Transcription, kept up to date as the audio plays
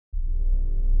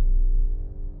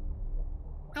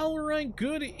Alright,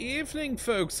 good evening,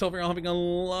 folks. Hope you're all having a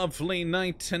lovely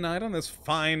night tonight on this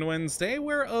fine Wednesday,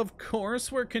 where, of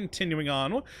course, we're continuing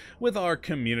on with our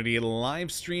community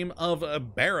live stream of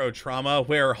Barotrauma,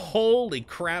 where, holy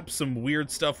crap, some weird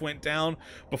stuff went down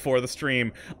before the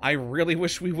stream. I really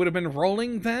wish we would have been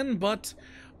rolling then, but,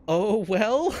 oh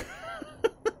well.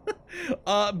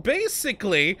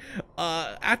 Basically,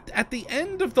 at the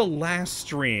end of the last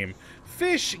stream,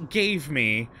 Fish gave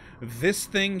me this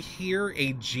thing here,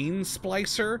 a gene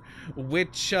splicer,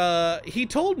 which he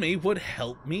told me would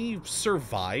help me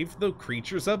survive the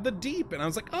creatures of the deep. And I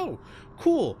was like, oh,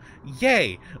 cool,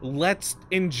 yay, let's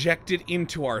inject it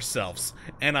into ourselves.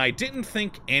 And I didn't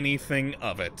think anything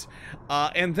of it.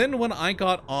 And then when I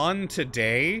got on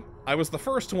today, I was the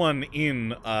first one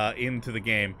into the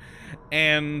game,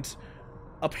 and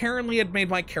apparently it made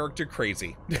my character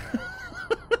crazy.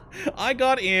 I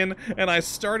got in and I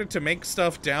started to make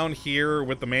stuff down here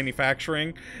with the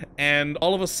manufacturing, and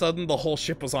all of a sudden the whole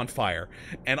ship was on fire.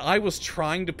 And I was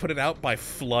trying to put it out by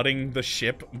flooding the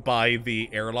ship by the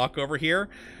airlock over here.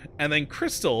 And then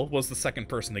Crystal was the second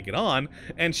person to get on,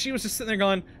 and she was just sitting there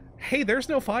going, hey, there's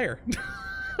no fire.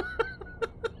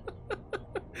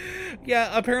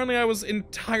 Yeah, apparently I was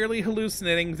entirely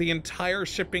hallucinating the entire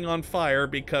shipping on fire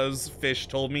because Fish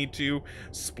told me to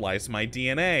splice my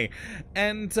DNA.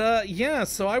 And, yeah,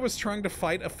 so I was trying to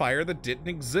fight a fire that didn't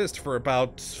exist for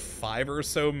about 5 or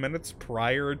so minutes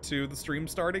prior to the stream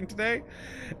starting today,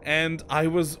 and I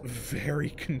was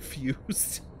very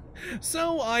confused.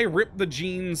 So I ripped the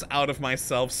genes out of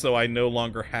myself so I no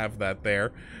longer have that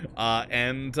there.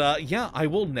 Yeah, I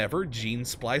will never gene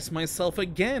splice myself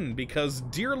again because,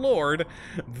 dear Lord,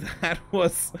 that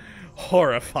was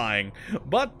horrifying.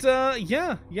 But,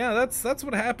 yeah, that's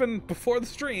what happened before the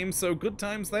stream, so good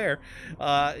times there.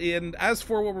 And as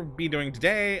for what we'll be doing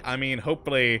today, I mean,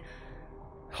 hopefully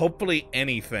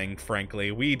anything,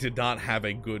 frankly. We did not have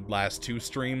a good last 2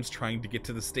 streams trying to get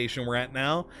to the station we're at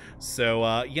now.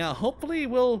 So, yeah, hopefully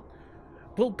we'll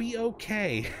be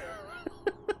okay.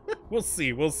 We'll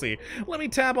see. Let me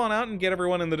tab on out and get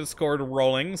everyone in the Discord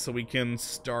rolling so we can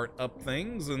start up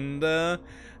things and,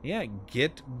 yeah,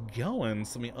 get going.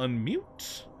 So let me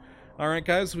unmute. Alright,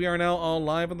 guys, we are now all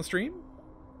live on the stream.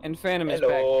 And Phantom is back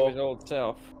to his old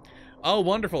self. Oh,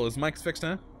 wonderful. Is Mike's fixed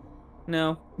now?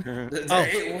 No. Oh,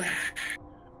 fair.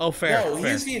 No, fair.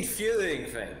 he's the infuriating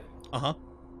thing. Uh-huh.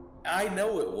 I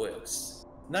know it works.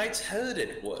 Knight's heard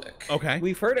it work. Okay.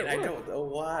 We've heard it And work. I don't know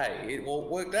why it won't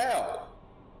work out.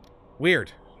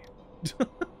 Weird.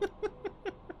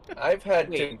 I've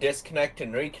had to disconnect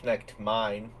and reconnect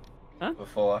mine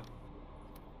before.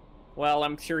 Well,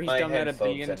 I'm sure he's My done that a headphones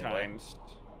billion anyway. times.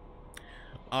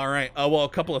 All right. Well, a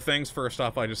couple of things. First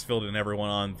off, I just filled in everyone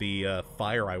on the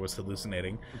fire I was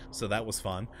hallucinating, so that was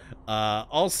fun.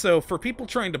 Also, for people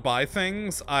trying to buy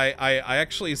things, I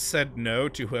actually said no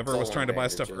to whoever was trying to buy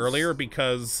stuff earlier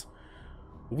because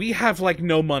we have, like,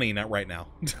 no money right now.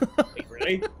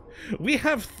 Really? We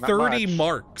have 30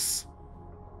 marks.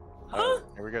 Huh?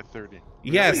 Yeah, we got 30.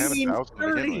 Yes. We only had 1,000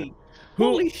 to begin with.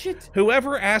 Holy shit.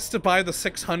 Whoever asked to buy the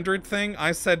 600 thing,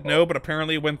 I said no, but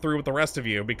apparently it went through with the rest of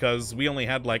you because we only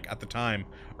had, like, at the time,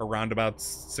 around about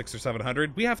 600 or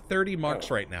 700. We have 30 marks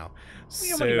right now.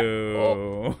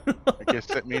 So... I guess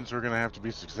that means we're going to have to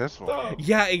be successful.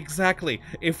 Yeah, exactly.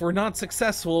 If we're not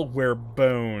successful, we're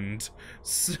boned.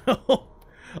 So,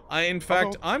 in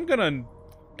fact, I'm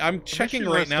checking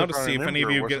right now to see if any of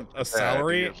you get a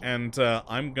salary, and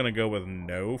I'm gonna go with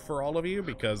no for all of you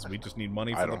because we just need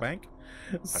money for the bank.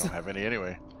 I don't have any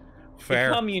anyway. Fair.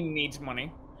 The commune needs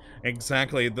money.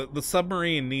 Exactly. The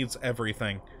submarine needs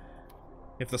everything.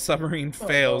 If the submarine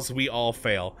fails, we all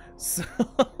fail. So...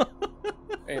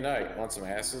 Hey, Knight, want some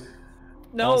acid?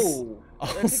 No.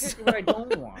 That's exactly what I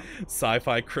don't want.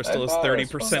 Sci-Fi Crystal is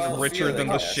 30% richer than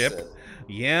the ship.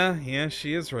 Yeah,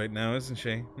 she is right now, isn't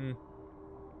she?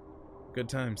 Good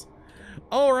times.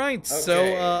 All right, okay.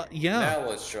 So yeah. Now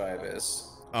let's try this.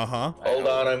 Uh-huh. Hold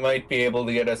on, I might be able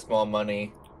to get us more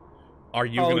money. Are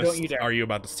you are you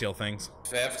about to steal things?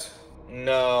 Theft?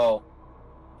 No.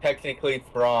 Technically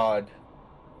fraud.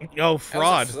 Oh,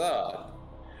 fraud.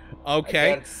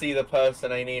 Okay. I can't see the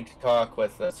person I need to talk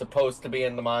with. They're supposed to be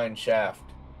in the mine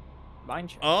shaft. Mine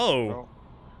shaft? Oh.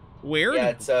 Weird.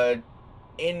 Yeah, it's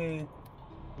in...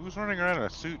 Who's running around in a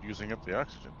suit using up the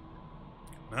oxygen?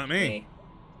 Not me.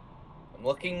 I'm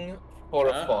looking for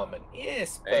a foreman.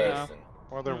 Yes, person.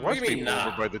 Well, there was people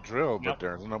over by the drill, but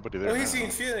there's nobody there. Well, he's the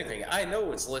infuriating thing. I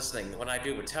know it's listening when I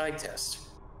do a tag test.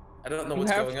 I don't know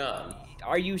what's going on.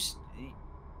 Are you...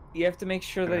 You have to make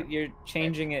sure that you're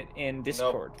changing it in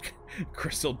Discord.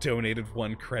 Crystal donated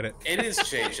 1 credit. It is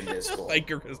changed in Discord. Thank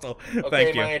you, Crystal. Okay,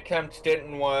 Thank you. my attempt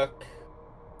didn't work.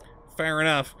 Fair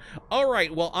enough. All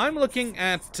right, well, I'm looking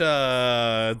at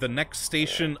the next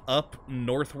station up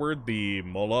northward, the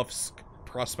Molovsk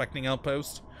prospecting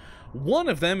outpost. One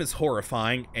of them is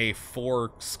horrifying, a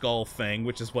 4-skull thing,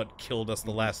 which is what killed us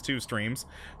the last 2 streams.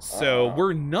 So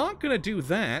we're not going to do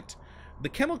that. The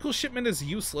chemical shipment is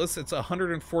useless. It's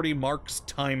 140 marks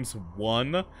times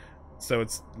 1. So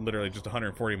it's literally just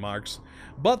 140 marks.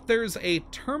 But there's a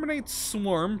Terminate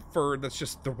Swarm that's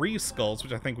just 3 skulls,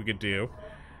 which I think we could do.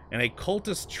 And a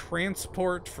Cultist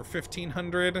Transport for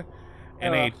 1,500.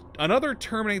 And another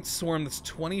Terminate Swarm that's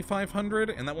 2,500,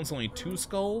 and that one's only 2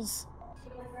 skulls.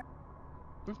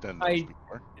 We've done those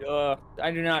before.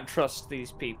 I do not trust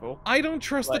these people. I don't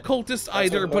trust the cultists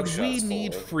either, but we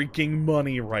need freaking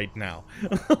money right now.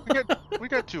 we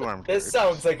got 2 armed This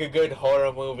guards. sounds like a good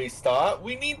horror movie start.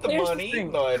 We need the Here's the money.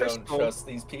 thing, No, I Crystal. don't trust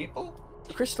these people.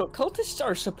 Crystal, cultists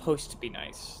are supposed to be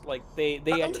nice. Like, they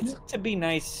attempt to be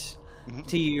nice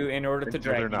to you in order to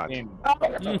Until drag they're you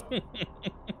not. in.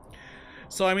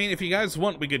 So, I mean, if you guys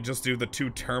want, we could just do the 2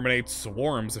 Terminate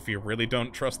Swarms if you really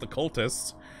don't trust the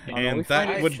cultists. And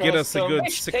that would get us a good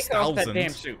Take off that damn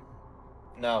 6,000. suit.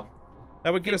 No.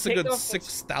 That would get us a Take good off the-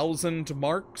 6,000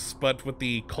 marks, but with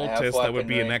the I have cultists, that would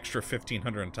be an weaponry. extra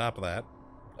 1,500 on top of that.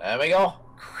 There we go.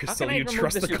 Crystal, I you remove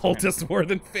trust the the Superman? cultists more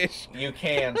than Fish. You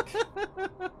can't.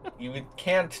 You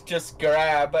can't just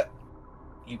grab.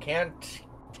 You can't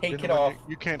take it off.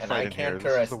 You can't and fight I in here. can't This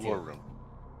is the arrest war you. room.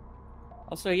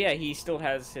 Also, yeah, he still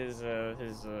has his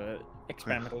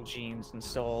experimental genes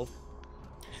installed.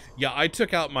 Yeah, I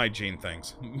took out my gene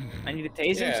things. I need to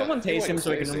tase him. Yeah, Someone I feel tase like him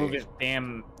so he can crazy. remove his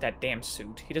that damn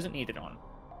suit. He doesn't need it on.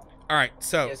 All right,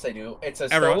 so Yes, I do. It's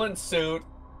a Everyone. stolen suit.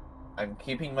 I'm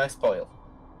keeping my spoil.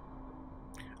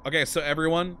 okay, so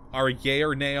everyone, are yay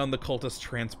or nay on the cultist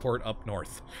transport up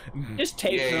north? Just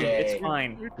take Yeah, them. yeah, It's yeah.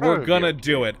 fine. We're gonna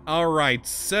do it. All right,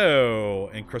 so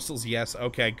and Crystal's yes.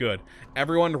 Okay, good.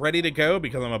 Everyone ready to go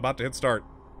because I'm about to hit start.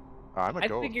 I'm a I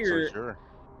goat, figure- so sure.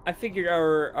 I figure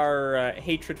our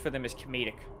hatred for them is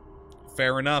comedic.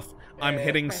 Fair enough. I'm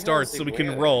hitting what the hell start is he so we can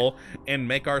wearing? roll and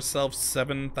make ourselves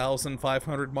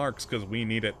 7,500 marks because we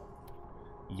need it.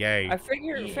 Yay. I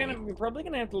figure, Yeah. Phantom, you're probably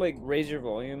gonna have to like raise your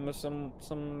volume with some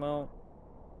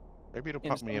Maybe it'll in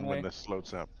pop me in some when way. this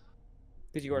loads up.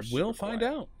 because you are. We'll super find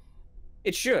quiet. out.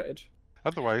 It should.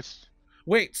 Otherwise,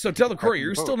 Wait, so tell the courier can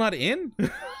you're vote. still not in?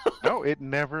 no, it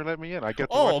never let me in. I get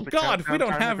to Oh, watch the God, we countdown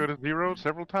don't timer have- go to 0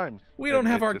 several times. We don't And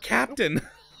have it our just- captain.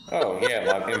 Oh,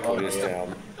 yeah, my input is yeah.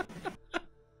 down.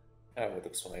 That would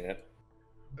explain it.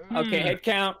 Okay, head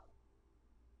count.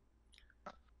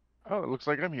 Oh, it looks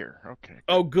like I'm here. Okay.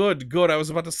 Oh, good, good. I was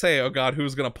about to say, oh God,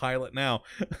 who's gonna pilot now?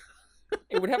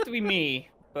 It would have to be me,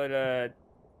 but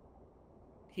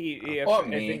he Or I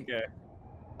me. think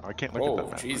I can't look Oh, at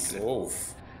that map. jeez. Okay.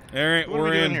 Oof. All right, What are we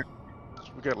we're doing in. here?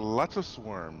 We got lots of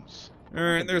swarms. All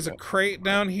right, there's a crate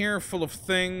down here full of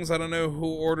things. I don't know who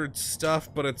ordered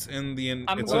stuff, but it's in the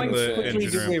I'm it's going in to the quickly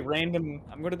engine do a room. random.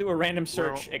 I'm going to do a random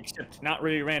search, except not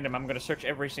really random. I'm going to search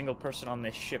every single person on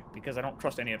this ship because I don't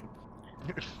trust any of them.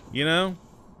 You know,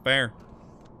 fair.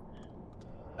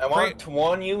 I Great. want to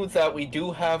warn you that we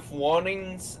do have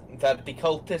warnings that the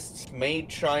cultists may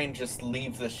try and just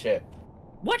leave the ship.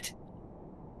 What?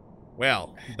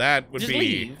 Well, that would Just be.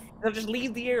 leave. They'll just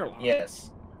leave the airlock.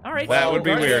 Yes. All right. That so would be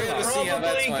guard weird. the airlock. See how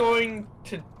that's Probably why- going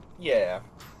to. Yeah.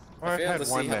 Well, I've failed had to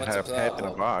see one how that much had a of pet that-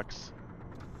 in a box.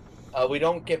 We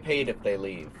don't get paid if they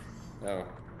leave. No.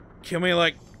 Can we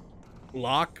like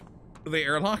lock the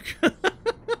airlock?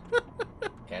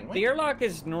 Can we? The airlock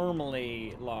is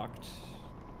normally locked.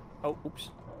 Oh, oops.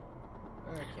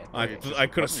 I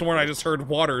could have sworn I just heard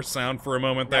water sound for a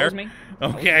moment That there. was me.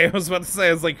 Okay, I was about to say,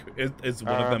 I was like, is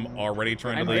one of them already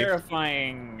trying I'm to leave?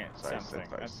 verifying Sorry, something.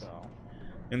 sorry. That's all.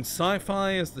 In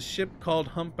sci-fi, is the ship called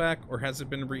Humpback, or has it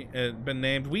been been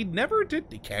named? We never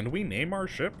did. Can we name our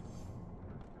ship?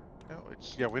 No,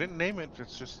 yeah, we didn't name it.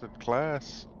 It's just the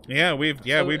class. Yeah, we've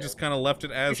So, just kind of left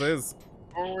it as is.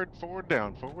 Forward, forward,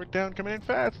 down, coming in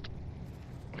fast.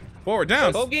 Forward,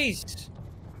 down. Bogeys.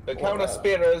 The Count of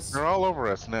Spears. They're all over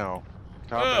us now.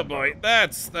 Top Oh and boy,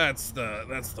 bottom. that's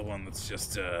the one that's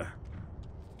just They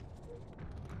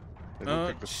look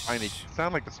like the spiny,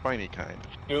 sound like the spiny kind.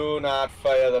 Do not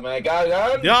fire the mega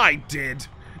gun. Yeah, I did.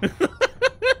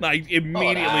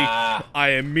 I Hola.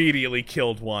 immediately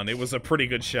killed one. It was a pretty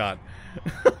good shot.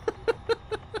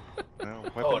 No,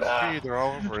 weapons Hola. free, they're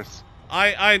all over us.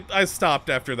 I stopped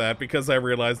after that because I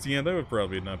realized, yeah, that would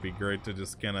probably not be great to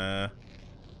just kind of.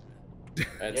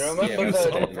 That's, You remember yeah, Use that's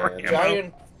over it, man. ammo.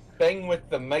 Giant thing with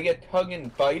the mega tongue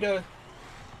and biter?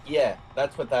 Yeah,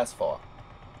 that's what that's for.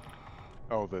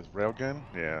 Oh, the railgun?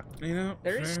 Yeah. You know,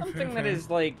 There is something that is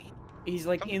like he's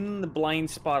like in the blind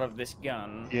spot of this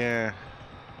gun. Yeah.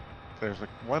 There's like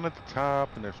one at the top,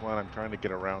 and there's one I'm trying to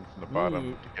get around from the bottom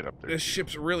Ooh, to get up there. This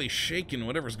ship's really shaking.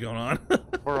 Whatever's going on.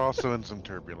 We're also in some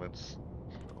turbulence.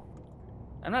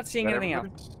 I'm not seeing Is that anything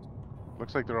everybody? else.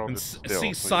 Looks like they're all And just still.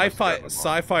 see, so you must have gotten them all.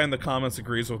 sci-fi in the comments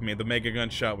agrees with me. The mega gun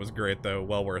shot was great, though.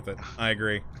 Well worth it. I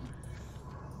agree.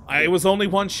 It was only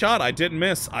one shot. I didn't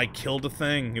miss. I killed a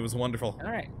thing. It was wonderful.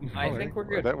 All right, I Alright, think we're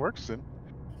well, good. that works then.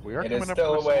 We are It is coming up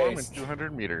still on a a swarm in waste.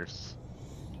 200 meters.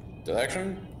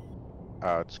 Direction?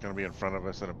 It's going to be in front of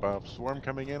us and above. Swarm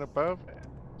coming in above.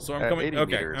 So I'm At coming. 80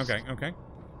 Okay, meters. okay.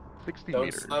 60 Don't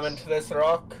meters. slam into this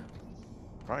rock.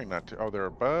 Trying not to. Oh, they're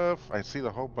above. I see the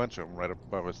whole bunch of them right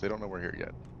above us. They don't know we're here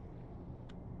yet.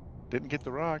 Didn't get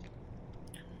the rock.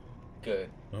 Good.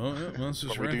 Oh, yeah, well, it's just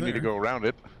But we right do there. need to go around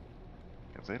it.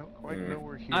 Because they don't quite know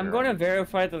we're here. I'm going to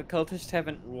verify that the cultists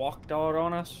haven't walked out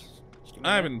on us. Just give me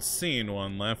I a haven't seen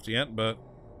one left yet, but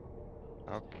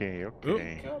Okay,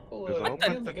 okay. Couple There's a of whole the-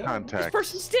 bunch of minute. This contacts.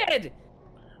 person's dead.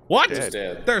 what? Dead.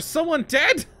 Dead. There's someone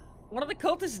dead? One of the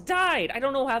cultists died. I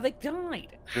don't know how they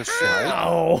died. Just right.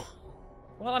 Oh.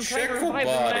 Well, I'm trying Check to for revive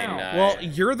body them now. now. Well,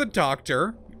 you're the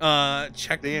doctor.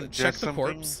 Check They the ingest something?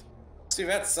 corpse. See,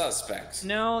 that's suspect.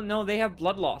 No, they have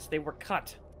blood loss. They were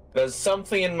cut. There's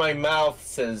something in my mouth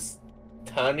says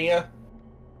Tanya. Are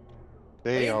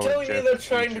They you all telling me ingest they're the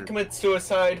trying to creature. commit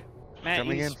suicide? Matt,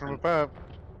 Coming you in from above.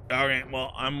 Okay,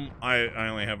 well, I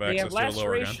only have They access have to the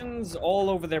lower gun. lacerations all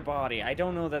over their body. I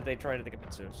don't know that they tried to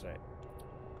commit suicide.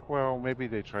 Well, maybe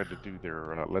they tried to do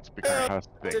their let's become husk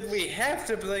thing. Did we have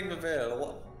to bring the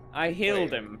bill? I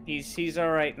healed Wait. him. He's all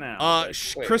right now.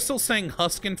 Wait. Crystal's saying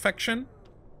husk infection.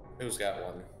 Who's got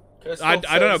one? Crystal I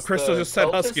don't know, says Crystal the just said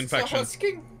husk cultists are infection.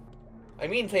 husking? I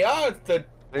mean, they are the.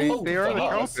 They are the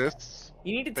husk. cultists.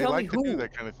 You need to They tell like me to do who.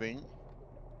 that kind of thing.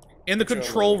 In the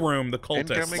Control control room, the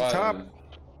cultist. Incoming. Top.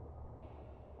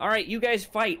 All right, you guys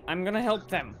fight. I'm gonna help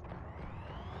them.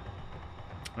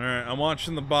 Alright, I'm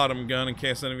watching the bottom gun in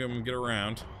case any of them get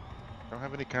around. Don't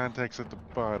have any contacts at the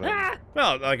bottom. Ah!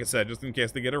 Well, like I said, just in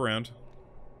case they get around.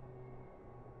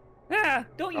 Ah!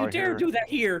 Don't you Oh, dare here. do that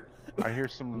here. I hear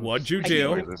some. What'd you I do?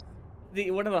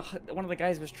 hear- One of the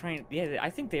guys was trying. Yeah, I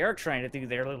think they are trying to do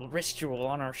their little ritual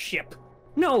on our ship.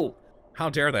 No. How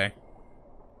dare they?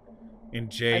 And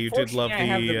Jay, you did love Unfortunately, I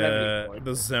have the memory for it.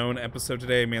 the Zone episode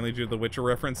today, mainly due to the Witcher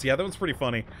reference. Yeah, that was pretty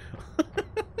funny. I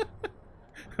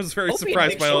was very Opiate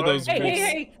surprised by all addiction. those Hey, wolves.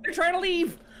 hey! They're trying to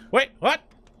leave. Wait, what?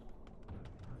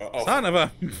 Uh-oh. Son of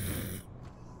a...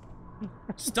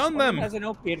 Stun One of them! has an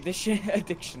opiate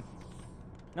addiction.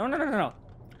 No. No,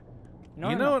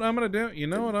 You no. know what I'm gonna do? You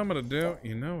know what I'm gonna do?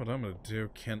 You know what I'm gonna do?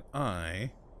 Can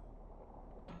I...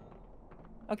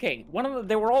 Okay,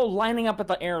 they were all lining up at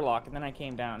the airlock, and then I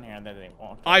came down here, and then they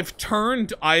won't. I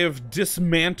have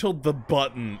dismantled the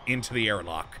button into the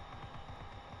airlock.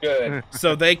 Good,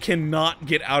 So they cannot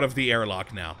get out of the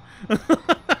airlock now.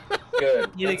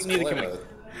 good. Neither That's can clever.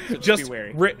 so Just be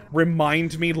wary.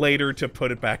 remind me later to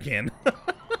put it back in.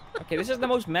 Okay, this is the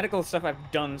most medical stuff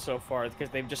I've done so far, because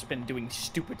they've just been doing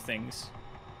stupid things.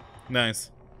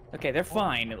 Nice. Okay, they're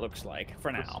fine, it looks like,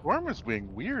 for The now. swarm is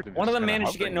being weird. And One of just them kinda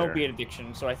managed to get an hovering there. opiate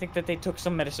addiction, so I think that they took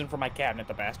some medicine from my cabinet,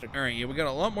 the bastard. Alright, yeah, we got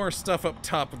a lot more stuff up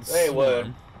top of the They swarm.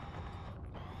 would.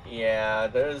 Yeah,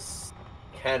 there's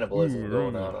cannibalism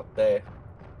going on up there.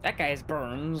 That guy's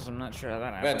burns, I'm not sure how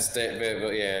that happened.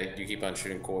 But yeah, you keep on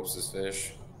shooting corpses,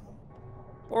 fish.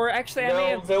 Or actually, I may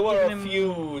No, have there were given a him...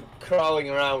 few crawling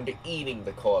around eating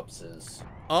the corpses.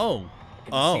 Oh. I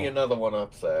can see Oh. another one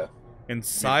up there. And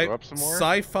go up some more?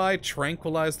 sci-fi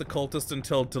tranquilize the cultist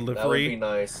until That would be delivery.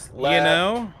 nice. You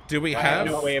know? Do we I have...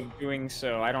 no way of doing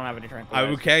so. I don't have any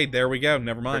tranquilizers. Okay, there we go.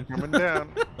 Never They're mind. coming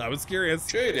down. I was curious.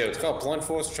 Sure you do. It's called blunt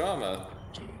force trauma.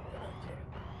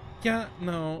 Yeah,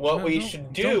 no. What no, we don't-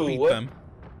 should don't do- beat them.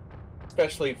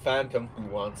 Especially Phantom, who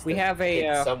wants We to have a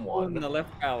hit hole someone. in the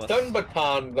left palace. Stun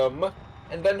baton them,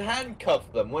 and then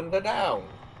handcuff them when they're down.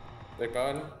 Big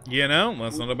pardon? You know,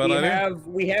 that's not a bad idea.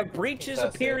 We have breaches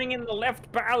That's it. appearing in the left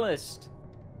ballast.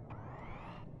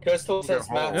 Crystal says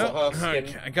We got Matt's a Yep, huskin.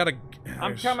 okay, I gotta...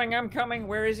 I'm coming.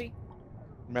 Where is he?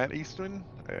 Matt Eastman?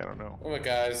 I don't know. One of the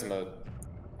guys in the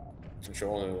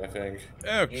control room, I think.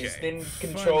 Okay. He's in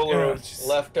fine. controller Oh, of jeez.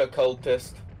 left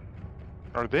occultist.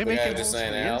 Are they The guy making just holes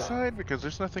saying on the out. inside? Because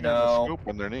there's nothing No. on the scope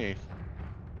underneath.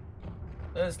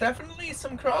 There's definitely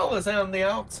some crawlers on the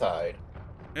outside.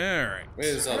 Alright.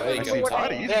 There's a Yeah, lake but on what- top.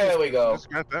 Bodies. There we go. Just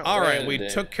got that one. Alright, we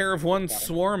Brandon. took care of one Got it.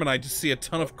 swarm, and I just see a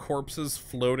ton of corpses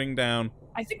floating down.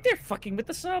 I think they're fucking with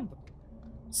the sub.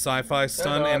 Sci-fi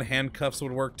stun and handcuffs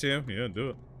would work too. Yeah, do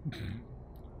it.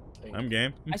 I'm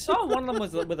game. I saw one of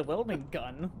them with a welding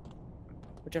gun,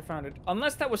 which I found it.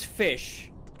 Unless that was fish.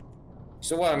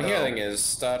 So what I'm hearing is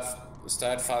start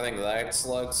fighting light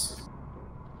slugs.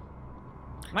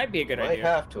 Might be a good Might idea.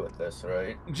 have to at this,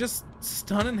 right? Just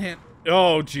stun and hand.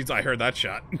 Oh, jeez, I heard that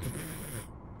shot.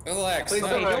 Relax. Please not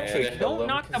don't bad. actually don't kill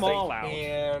knock them 'cause all they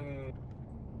out. can-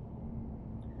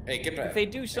 Hey, get If back. they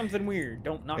do something weird,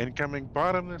 don't knock. Incoming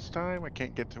bottom this time. I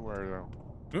can't get to where though.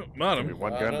 Oh, Give me bottom.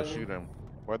 one gun to Bottom. shoot them.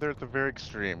 Well, they're at the very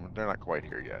extreme. They're not quite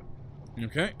here yet.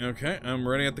 Okay, okay, I'm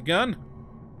ready at the gun.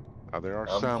 There are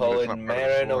I'm some, but it's pulling not part of the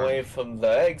Marin swarm. away from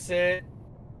the exit.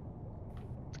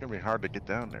 It's gonna be hard to get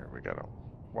down there. We got a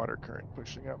water current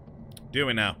pushing up. Do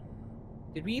it now.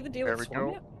 Did we even deal There with we Swarm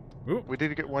go. yet? Ooh. We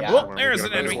did get one. Yeah. swarm. Oh, We there's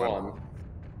got an another enemy. one. One.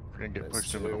 We're gonna get There's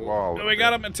pushed into the two. wall. Oh, we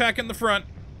got him attacking the front.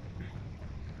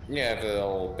 Yeah,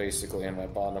 they'll basically in my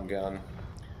bottom gun.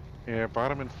 Yeah,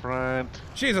 bottom in front.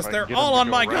 Jesus, Might they're get 'em all to on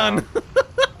go my gun.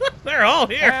 They're all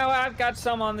here. Well, I've got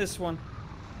some on this one.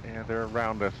 Yeah, they're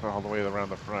around us all the way around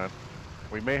the front.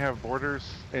 We may have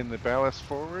borders in the ballast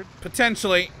forward.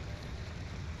 Potentially.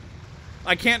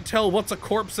 I can't tell what's a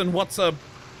corpse and what's an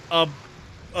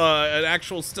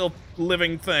actual still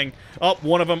living thing. Oh,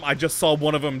 one of them. I just saw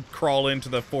one of them crawl into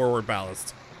the forward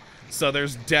ballast. So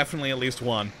there's definitely at least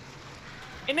one.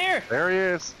 In there! There he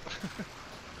is.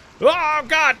 Oh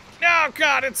God! Oh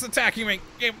God! It's attacking me.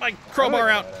 Get my crowbar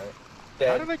out. How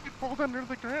Dead. did I get pulled under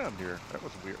the ground here? That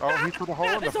was weird. Oh, he put a hole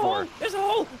in the There's a floor. hole! There's a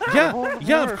hole! Yeah,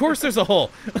 yeah. Of course, there's a hole.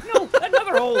 No,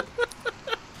 another hole!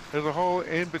 There's a hole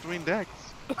in between decks.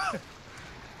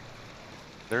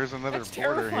 There's another That's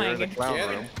border here in the terrifying. clown Get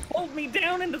room. it. Hold me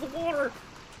down into the water!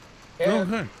 Yeah,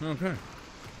 Okay, okay.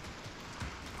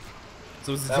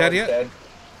 So is it that dead one's yet? dead.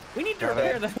 We need to Got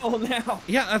repair it. the hole now.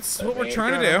 Yeah, that's what we're Okay,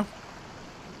 trying to got do.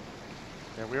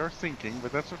 Yeah, we are sinking,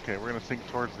 but that's okay. We're gonna sink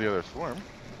towards the other swarm.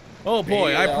 Oh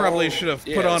boy, I probably Yeah, should have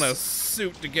put on a yes.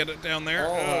 suit to get it down there.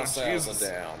 All Oh, hostiles Jesus.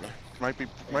 are down. Might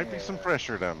be some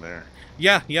pressure down there.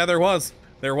 Yeah, yeah, there was.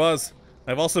 There was.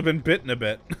 I've also been bitten a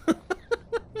bit.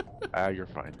 You're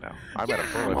fine now. I'm Yeah, at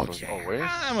a bullet I'm as okay. always.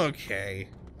 I'm okay.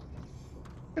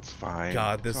 It's fine.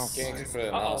 God, It's this- all Can't fine.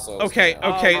 confirm Uh-oh. also. Okay,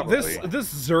 Oh, okay. probably.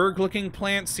 This Zerg-looking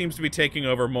plant seems to be taking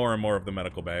over more and more of the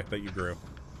medical bay that you grew.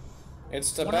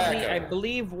 It's One of tobacco. the, I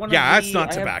believe one Yeah, of the... that's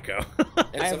not I have- tobacco.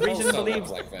 It's I have supposed reason to look believe.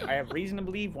 like that. I have reason to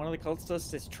believe one of the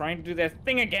cultists is trying to do their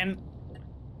thing again.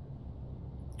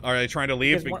 Are they trying to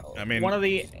leave? Because I mean, one of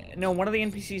the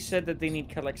NPCs said that they need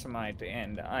calexamide,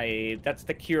 and that's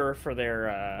the cure for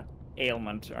their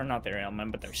ailment, or not their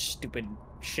ailment, but their stupid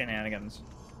shenanigans.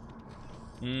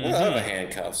 What are the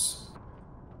handcuffs?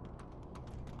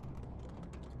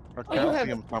 Or Oh, you have-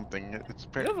 calcium something. It's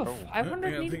You have a oh,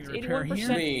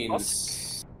 581%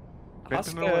 Means.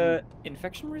 Husk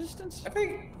infection resistance. I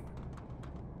think.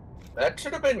 That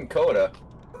should have been Coda.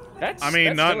 That's. I mean,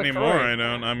 that's not still a anymore. Croy. I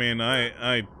don't. I mean,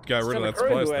 I got rid of that Still a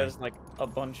Croy splice who thing. has like a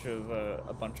bunch of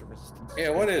resistance. Yeah,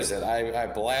 what is it? I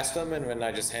blast them and then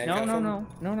I just handcuff No,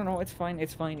 them? no. It's fine.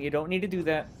 It's fine. You don't need to do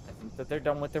that. I think that they're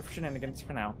done with their shenanigans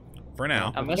for now. For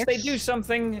now. Unless they do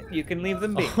something, you can leave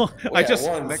them be. I Yeah, just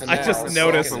one for I now, just second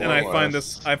noticed, one and I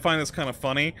was. find this kind of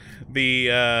funny.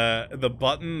 The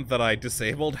button that I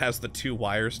disabled has the two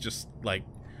wires just like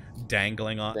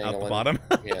dangling on out the Dangling. bottom.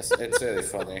 Yes, it's really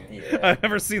funny. Yeah. I've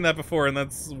never seen that before, and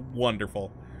that's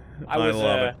wonderful. I was.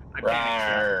 love it. I panicked.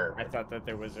 Rawr. I thought that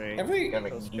there was a. Have we,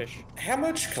 those fish. how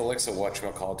much Calixa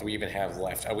whatchamacallit do we even have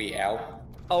left? Are we out?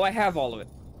 Oh, I have all of it.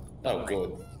 Oh,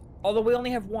 good. Although we only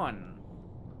have one.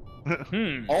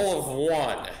 All of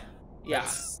one. Yeah.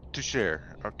 to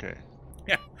share. Okay.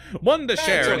 One to That's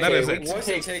share, and that okay, is we it. can- What's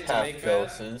it Take take to half make that?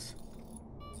 doses.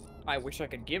 I wish I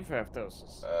could give half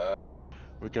doses.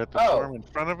 We got the swarm in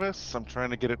front of us. I'm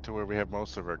trying to get it to where we have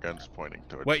most of our guns pointing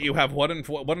towards. What, you have what in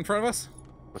front of us?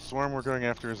 The swarm we're going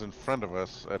after is in front of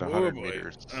us at Oh 100 boy.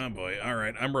 meters. Oh boy. All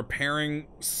right. I'm repairing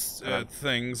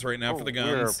things right now for the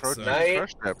We're guns. approaching so- Night.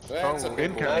 crush depth. That's Oh, a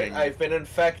good incoming. I've been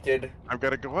infected. I've got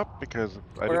to go up because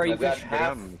I Where are didn't you? want to go Half-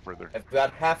 down any further. I've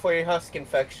got halfway husk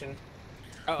infection.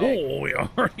 Oh, we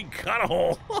already got a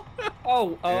hole.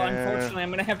 Yeah. Unfortunately,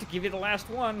 I'm gonna have to give you the last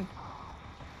one.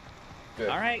 Good.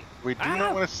 All right. We do Ah,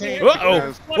 not want to see it Uh-oh.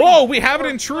 because Whoa, we have an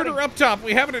intruder up top.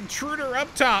 We have an intruder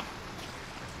up top.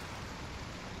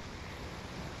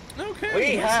 Okay.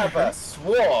 We have a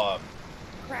swarm.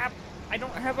 Crap. I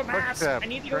don't have a crush mask. depth. I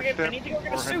need to go Crush get. I depth, need to go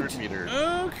get a 400 suit. meters.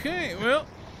 Okay, well,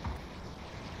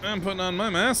 I'm putting on my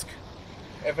mask.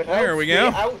 If it There helps, we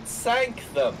go.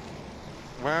 outsank them.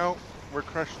 Well, we're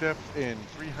crush depth in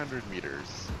 300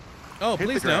 meters. Oh, Hit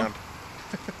please the no. ground.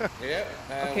 Yeah.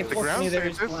 Okay, The fortunately ground there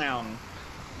is saved us. ground.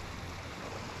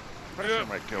 Pressure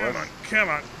might kill us. Come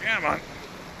on.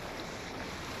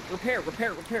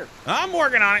 Repair. I'm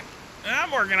working on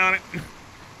it.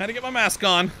 Had to get my mask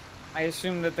on. I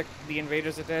assume that the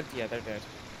invaders are dead. Yeah, they're dead.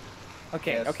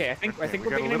 Okay, Yes. okay. I think We we're got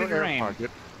a beginning to little air drain.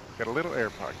 pocket. Got a little air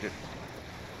pocket.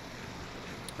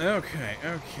 Okay.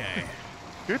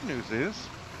 Good news is,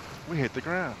 we hit the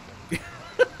ground.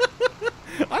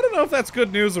 I don't know if that's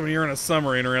good news when you're in a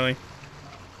submarine, really.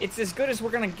 It's as good as we're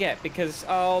gonna get because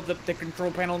the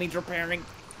control panel needs repairing.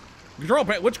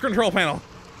 Which control panel?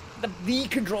 The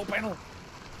control panel.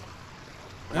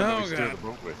 The one that we Oh, steer God. the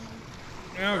boat with.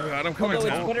 Oh god, I'm coming Although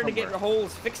it's down. better to get your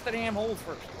holes. Fix the damn holes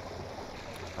first.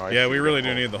 Oh, I Yeah, see we the really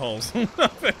hole. do need the holes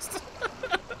fixed.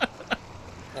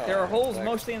 There are holes Like-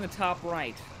 mostly in the top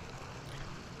right.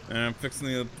 I'm fixing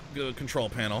the control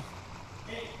panel.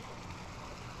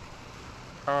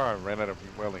 Oh, I ran out of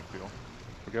welding fuel.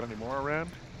 We got any more around?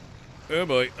 Oh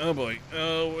boy.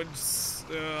 Oh,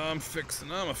 I'm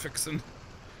fixing.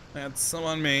 That's some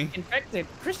on me. Infected.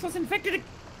 Crystal's infected.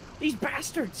 These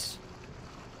bastards.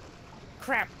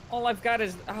 Crap. All I've got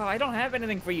is I don't have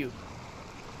anything for you.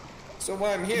 So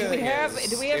what I'm Do hearing we have is,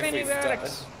 do we have if we've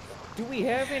antibiotics? Do we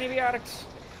have antibiotics?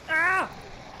 Ah!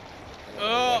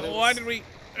 Oh, why did we...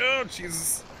 Oh,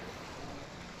 Jesus.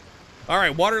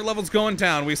 Alright, water level's going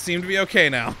down. We seem to be okay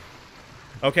now.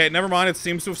 Okay, never mind. It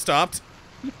seems to have stopped.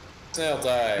 Snail How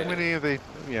died. many of they?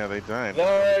 Yeah, they died.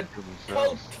 The For cult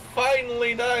themselves.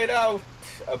 finally died out.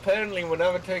 Apparently, we're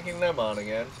never taking them on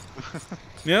again.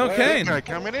 Yeah, okay. Big guy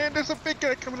coming in. There's a big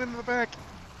guy coming into the back.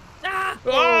 Ah!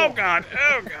 Oh god.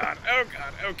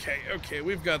 Okay.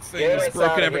 We've got things Get us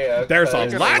broken outta here, There's a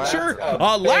 'cause latcher. that's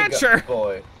A big latcher.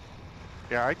 Boy,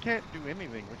 Yeah, I can't do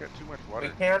anything. We got too much we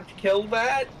water. can't kill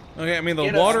that. Okay, I mean the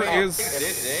Get us water out. is It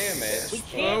did damage. We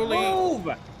can't slowly.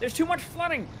 move. There's too much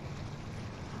flooding.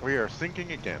 We are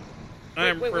sinking again.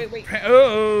 Wait.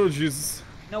 Oh Jesus.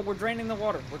 No, we're draining the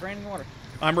water.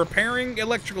 I'm repairing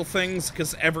electrical things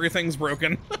because everything's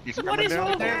broken. He's What coming is down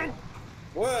all again. that?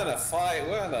 We're in a fight.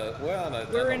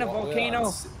 We're in a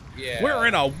volcano. Yeah. We're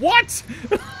in a what?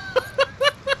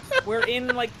 We're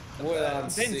in like We're on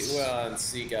vents. sea. We're on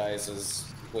sea, guys. Is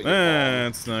what you call it.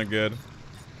 That's not good.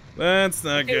 That's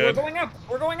not Okay, good.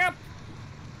 we're going up.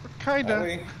 Are Kinda.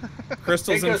 we?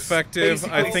 Crystal's Take us infective.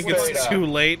 I basically think it's straight up. too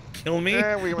late. Kill me.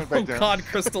 Yeah, we went back Oh down. god,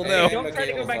 Crystal, Hey, no. Don't try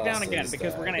to go back down Fossils again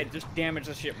because we're gonna died. just damage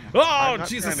the ship. Oh I'm not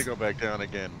Jesus. trying to go back down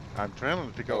again. I'm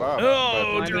trying to go Oh. up.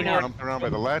 Oh, but dear we Lord. jumped around by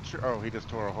the latcher. Oh, he just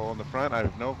tore a hole in the front. I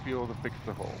have no fuel to fix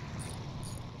the hole.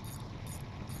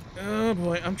 Oh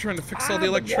boy, I'm trying to fix all the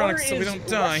electronics so we don't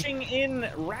die. Rushing in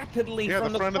rapidly Yeah,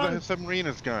 from the front of the submarine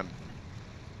is gone.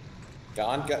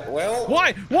 Gone. Well.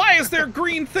 Why? Why is there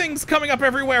green things coming up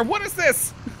everywhere? What is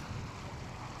this?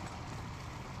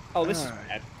 Oh, this is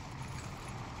bad.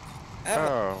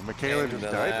 Oh, Michaela just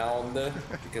died. Around,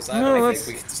 because I No, don't that's-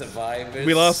 think we can survive it.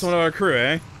 We lost one of our crew,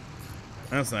 eh?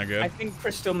 That's not I good. think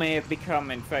Crystal may have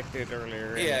become infected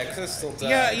earlier. Yeah, Crystal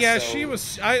died. Yeah, so she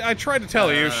was. I tried to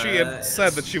tell you. She had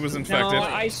said that she was infected. No,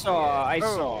 I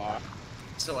saw.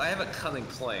 So I have a cunning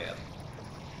plan.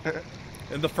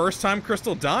 And the first time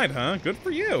Crystal died, huh? Good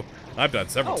for you. I've died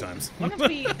several Oh, times. one of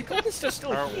the cultists are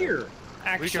still Oh. here. We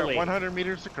Actually, got 100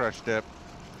 meters to crush step.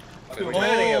 Okay, we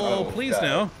many of Oh, them please died.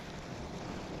 no.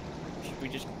 should we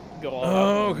just go all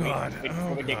Oh, out and God. wait Oh,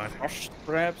 before we God. get crushed,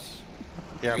 perhaps?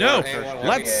 Yeah, No, we crushed step.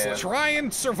 let's Yeah. try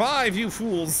and survive, you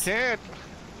fools. Can't.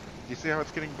 You see how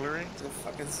it's getting blurry? It's a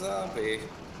fucking zombie.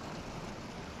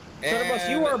 Kottabos,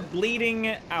 you are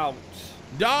bleeding out.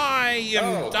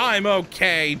 I'm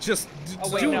okay. Just Oh,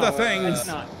 wait, do no, the things. That's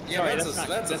not. Yeah, sorry, that's that's a- not.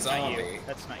 that's a That's not you. zombie.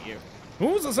 That's not you.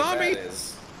 Who's a zombie? That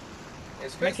is.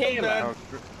 Is Crystal Michaela. dead? Oh,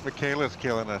 Michaela's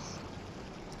killing us.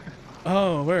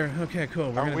 Oh, where? Okay,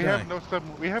 cool. We're Oh, gonna we die. have no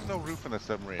we have no roof in the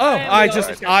submarine. Oh, And I we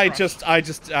just got We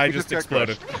just got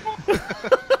exploded.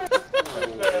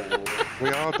 We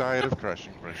all died of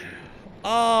crushing pressure.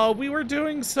 Oh, we were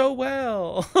doing so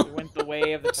well. We went the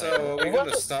way of the So tiger. are we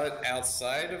gonna start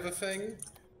outside of a thing?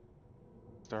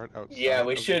 Start outside. Yeah,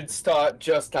 we of should the- start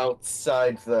just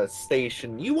outside the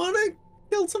station. You wanna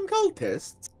kill some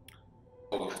cultists?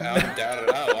 Oh, I'm down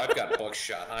and out. I've got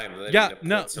buckshot. I'm ready Yeah, to put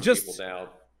no, some just- people down.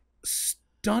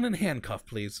 Stun and handcuff,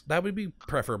 please. That would be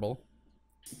preferable.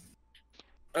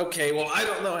 Okay, well, I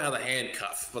don't know how to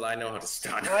handcuff, but I know how to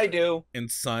stun. I do. In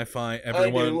sci-fi, do.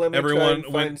 everyone Let me try everyone and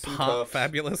find went some pop cuffs.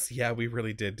 fabulous. Yeah, we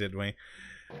really did, didn't we?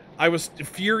 I was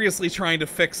furiously trying to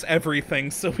fix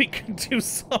everything so we could do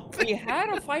something. We had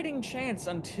a fighting chance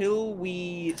until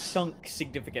we sunk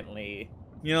significantly.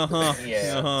 Yeah,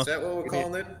 Yeah. Is that what we're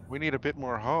calling it? We need a bit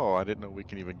more hull. I didn't know we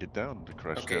can even get down to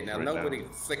crush Okay, step now right nobody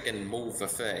frickin' move the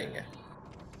thing.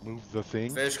 Move the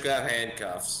thing. Fish got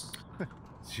handcuffs.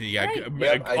 Yeah, Right.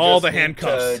 Yep, I all just the need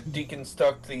handcuffs. to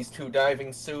deconstruct these 2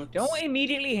 diving suits. Don't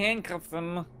immediately handcuff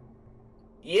them.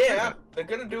 Yeah, they're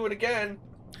gonna do it again.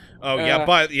 Oh yeah,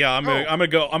 but yeah, I'm gonna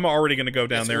go. I'm already gonna go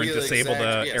down It's there and really disable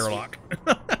the yes, airlock.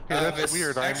 Yeah, that's it's-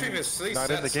 weird. actually, I'm there's 3 not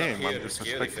in the sets up game. here I'm to just a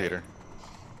secure the thing. spectator.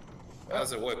 How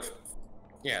does it work?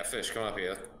 Yeah, Fish, come up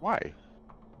here. Why?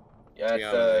 Yeah, at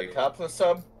Yeah, the like- top of the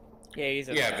sub. Yeah, he's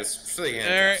at Yeah, the there's 3 Alright,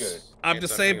 handcuffs. I'm Hands up,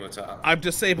 disabled. finger on top. I've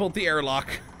disabled the airlock.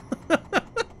 All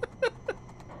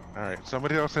right,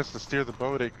 somebody else has to steer the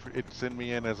boat. It send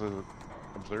me in as a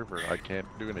observer. I can't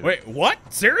do anything. Wait, what?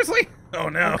 Seriously? Oh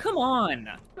no! Oh, come on.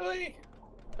 Really?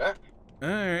 All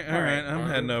right, I'm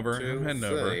heading over. I'm heading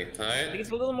over. I think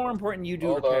it's a little more important you do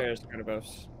Hold on. repairs,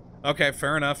 Kottabos. Okay,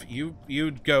 fair enough. You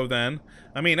go then.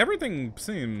 I mean, everything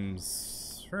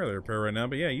seems fairly repaired right now,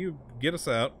 but yeah, you get us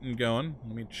out and going.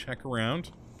 Let me check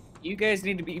around. You guys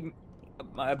need to be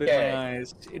a bit Okay. my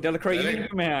eyes. Delacroix, you need to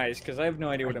be my eyes, because I have no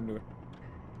idea what I'm doing.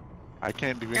 I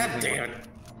can't do God anything. damn it.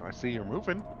 I see you're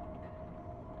moving.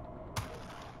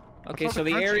 Okay, What's so all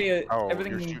the crunchy? area, Oh,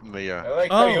 everything. you're shooting the. I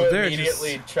like Oh, how you they're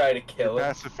immediately just- try to kill You're him.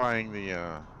 pacifying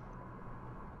the.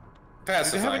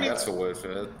 Pacifying, any- that's the word for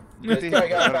it. This guy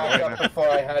got back up before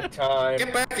I had time.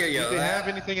 Get back here, you Do they have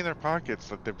anything in their pockets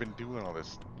that they've been doing all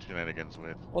this shenanigans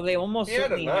with? Well, they almost He had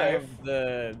a certainly knife.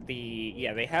 have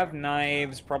yeah, they have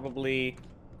knives, probably.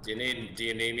 Do you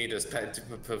need me to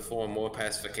perform more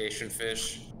pacification,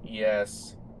 Fish?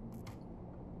 Yes.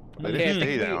 They Okay, didn't I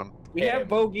stay think down. We have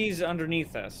bogies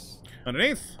underneath us.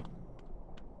 Underneath.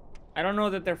 I don't know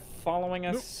that they're following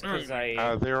us, Nope.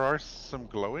 because There are some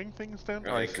glowing things down. Are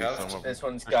Oh, I they see cuffed? some of them. This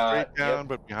one's They're got. straight down, Yep.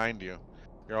 but behind you.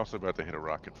 You're also about to hit a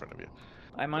rock in front of you.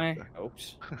 am I?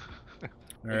 Oops. All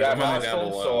We right, got I'm gonna- hostile. down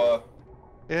hostiles, below. so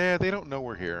Yeah, they don't know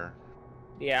we're here.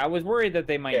 Yeah, I was worried that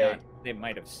they might Okay. not. They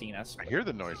might have seen us. I hear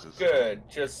the noises. good.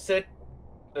 Just sit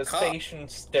the Cut. station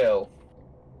still.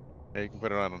 Yeah, you can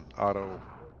put it on auto.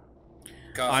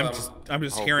 Cuff I'm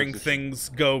just Hold hearing position. things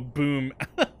go boom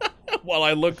while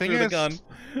I look The thing through the is- gun.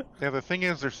 Yeah, the thing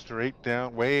is, they're straight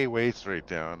down, way straight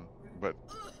down, but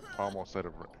almost out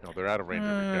of. They're out of range of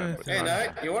your gun. But Hey, not-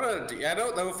 Knight, you wanna? I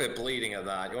don't know if they're bleeding or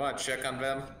not. You wanna check on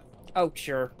them? Oh,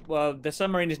 sure. Well, the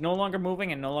submarine is no longer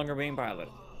moving and no longer being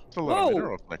piloted. It's a lot Whoa! of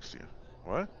minerals next to you.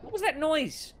 What? What was that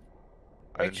noise?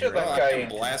 I Make didn't sure hear that Well, it. guy I've been ain't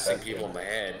blasting infected. people in the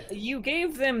head. You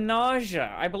gave them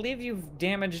nausea. I believe you've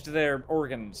damaged their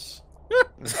organs.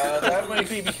 That might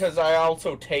be because I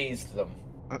also tased them.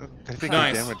 I think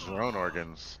Nice. they damage their own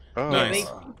organs. Oh, Nice. They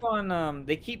keep on.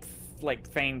 They keep like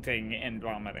fainting and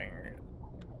vomiting.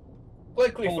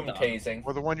 Likely Hold from on. tasing.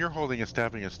 Well, the one you're holding is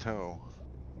stabbing his toe.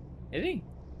 Is he?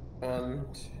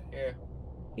 Yeah.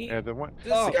 He- Yeah, the one.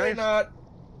 This Oh. guy not.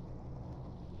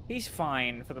 He's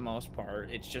fine for the most part.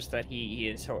 It's just that he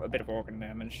is a bit of organ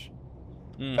damage.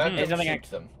 Mhm. Phantom There's nothing I- shoots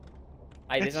them.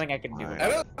 There's It's nothing I can do. fine. with I it.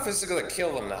 don't know if this is gonna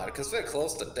kill them now, because they're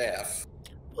close to death.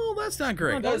 Well, that's not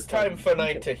great. It's time for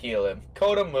Knight to heal him.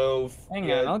 Coda move. Hang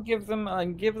Yeah, on, I'll give them a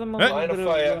Eh? Line of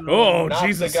little fire. bit of. Oh, not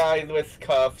Jesus. the guy with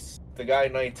cuffs. The guy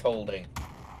Knight's holding.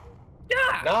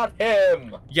 Yeah! Not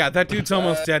him. Yeah, that dude's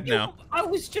almost dead now. I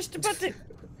was just about to.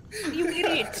 You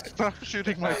idiot! Stop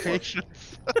shooting my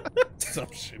patients.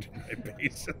 Stop shooting my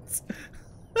patients.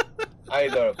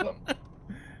 Either of them.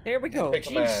 There we go. Pick a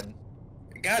Jeez. man.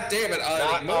 God damn it,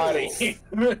 Not Artie,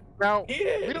 move! Artie. Now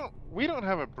Yeah. we don't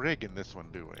have a brig in this one,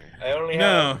 do we? I only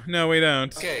have. No, we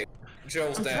don't. Okay,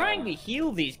 Joel's I'm down. trying to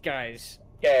heal these guys.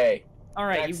 Okay. All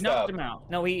right, Next you've knocked up. him out.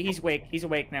 No, he's awake. He's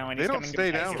awake now, and They he's don't coming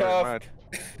stay to down protect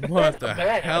you. very much. What the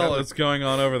Man. hell is going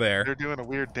on over there? They're doing a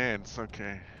weird dance.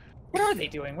 Okay. What are they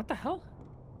doing? What the hell?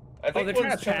 I think they're trying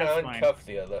one's to trying to pass uncuff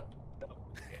the other.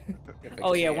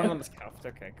 Oh yeah, one of them is cuffed.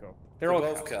 Okay, cool. They're They're all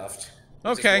both cuffed.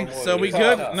 cuffed. Okay, Just one so more we to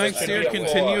good? cuff. Nice Should dear. be a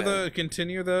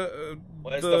Continue the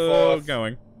Where's the fourth?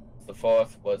 going. The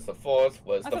fourth was the fourth.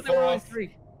 Was I the thought there were only fourth?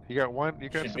 3. You got one. You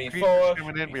got Should some be creatures four,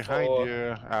 coming should in be behind four.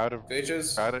 you. Out of.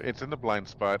 Bitches. It's in the blind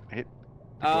spot. Hit.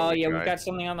 Oh the yeah, guy. we've got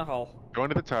something on the hull. Going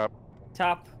to the top.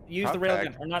 Top. Use the Top railgun,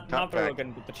 back. or not Top the back.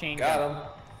 railgun, but the chain Got gun.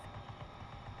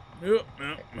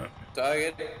 him.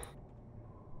 Target.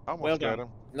 Almost Well got done. him.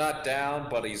 Not down,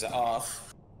 but he's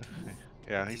off.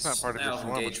 Yeah, he's not part of out your of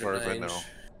swarm as far as I engagement know. range.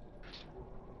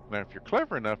 Now, if you're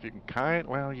clever enough, you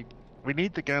can we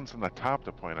need the guns from the top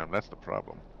to point them. That's the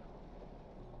problem.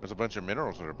 There's a bunch of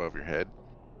minerals that are above your head.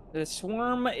 The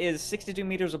swarm is 62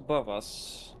 meters above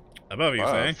us. Above you,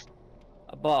 say?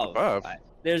 Above. Above?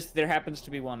 There happens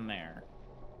to be one there.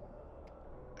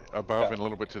 Above Yeah. and a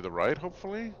little bit to the right,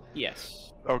 hopefully.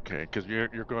 Yes. Okay, because you're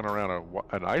going around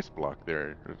an ice block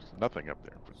there. There's nothing up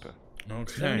there. But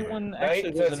There's Okay. only one. Right,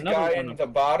 Actually, there's this another guy one. at the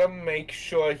bottom. Make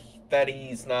sure that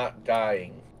he's not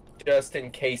dying. just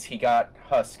in case he got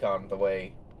Husk on the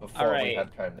way before we Alright.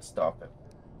 had time to stop him.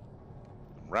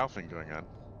 Ralphing going on.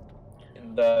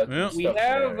 In the Yeah. construction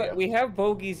area. We have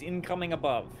bogeys incoming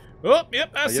above. Oh,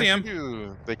 yep, I Yes, see you him.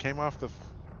 do. They came off the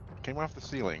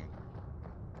ceiling.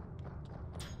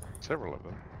 Several of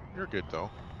them. You're good though.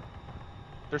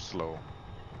 They're slow.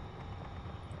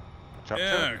 Chop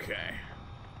chop. Okay.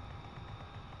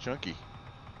 Chunky.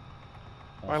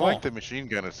 I like the machine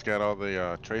gun. It's got all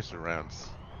the tracer rounds.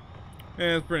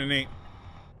 Yeah, it's pretty neat.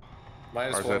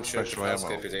 Minus Or is 1 that ship special defense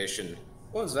ammo? reputation.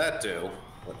 What does that do?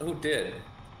 Who did?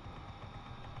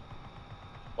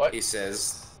 What? He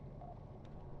says.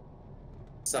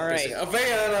 Alright. Something. A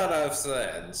van out of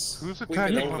sense. Who's We've been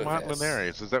attacking over Lamont this.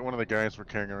 Linares? Is that one of the guys we're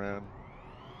carrying around?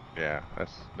 Yeah,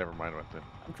 that's never mind what then.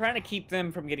 I'm trying to keep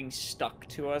them from getting stuck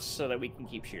to us so that we can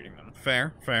keep shooting them.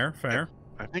 Fair, fair, fair.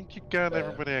 I think you got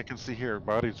everybody I can see here.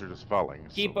 Bodies are just falling.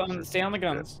 Keep so on, stay on the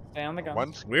guns. Stay on the guns.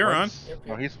 Once We're on.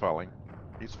 Oh, he's falling.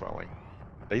 He's falling.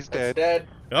 He's That's dead.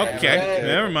 dead. Okay, Yeah.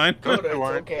 never mind. Good, Those two it's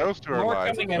aren't. okay. Those two are More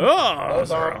alive. coming in. Oh,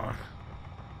 Those are-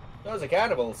 Those are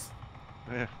cannibals.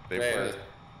 Yeah, they Yeah. were.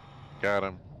 Got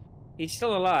him. He's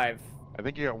still alive. I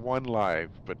think you got one live,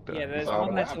 but Yeah, there's he's one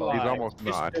almost, that's alive. he's almost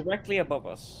Just not. directly above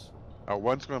us.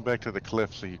 One's going back to the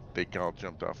cliff, so they all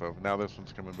jumped off of. Now this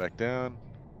one's coming back down.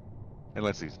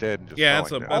 Unless he's dead and just Yeah,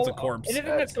 falling that's down. a corpse. Anything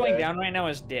That's that's going dead. down right now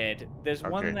is dead. There's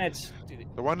one Okay. that's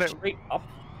The one that, straight up.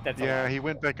 That's yeah, alive. he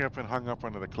went back up and hung up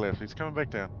onto the cliff. He's coming back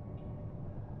down.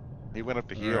 He went up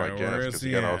to heal, Alright, I guess, where is because he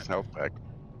he got all at? his health back.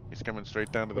 He's coming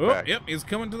straight down to the Oh, back. yep, he's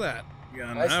coming to that.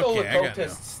 Gun. I stole Okay, the I got no.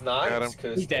 cultist's Got him. knives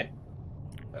because He's dead.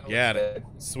 Got it.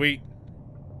 Sweet.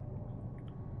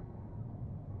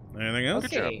 Anything else?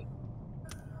 Good job. Okay.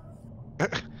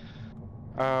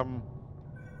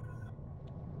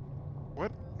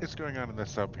 What is going on in the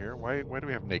sub here? Why do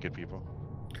we have naked people?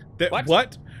 What?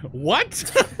 What?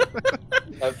 What?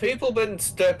 Have people been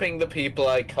stepping the people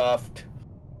I cuffed?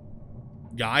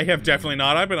 Yeah, I have definitely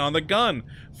not. I've been on the gun.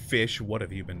 Fish, what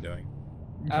have you been doing?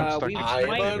 I'm stuck We in I'm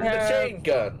might on the have chain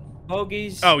gun.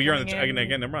 bogeys. Oh, you're on the coming in.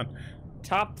 again. Never mind.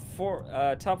 Top forward,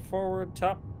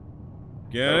 top.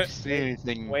 I Get don't it? see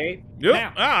anything. Wait. Yep.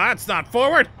 Now. Ah, that's not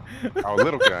forward. Oh,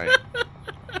 little guy.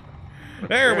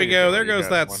 There we you go. go. There You goes got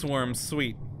that one. swarm.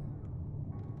 Sweet.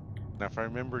 Now, if I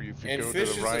remember, if you In go to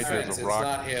Fish's the right, defense, there's a it's rock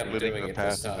not him splitting doing the it path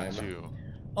this into time. two.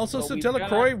 Also, So we've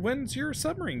Delacroix, when's your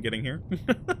submarine getting here?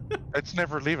 It's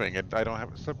never leaving. I don't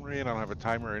have a submarine. I don't have a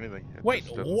timer or anything. It Wait,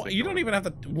 just doesn't what? think You of don't it. even have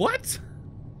to. What?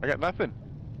 I got nothing.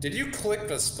 Did you click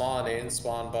the spawn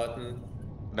button?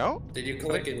 No, Did you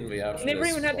click in the option? You never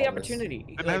to even had the spawn? opportunity.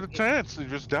 didn't have the chance. It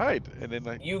just died, and then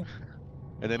it You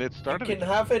started. can again.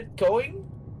 have it going.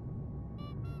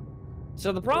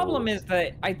 So the problem is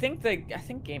that I think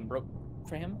game broke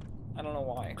for him. I don't know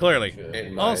why. Clearly.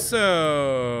 It might. Also.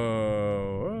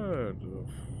 What the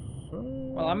fuck?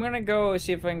 Well, I'm gonna go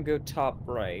see if I can go top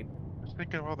right. Just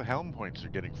think of all the helm points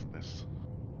you're getting from this.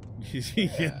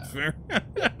 Yeah, fair.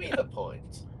 Give me the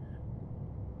points.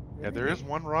 Yeah, there is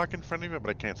one rock in front of you, but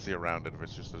I can't see around it. If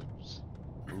it's just a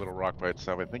little rock by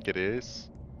itself, I think it is.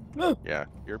 Oh. Yeah,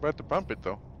 you're about to bump it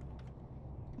though.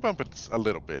 Bump it a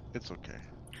little bit. It's okay.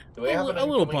 Do we have A an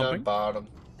little incoming pumping. on bottom?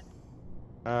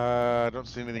 I don't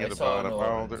see anything I at the saw an bottom.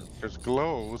 Oh, orange. there's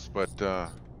glows, but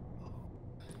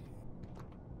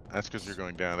that's because you're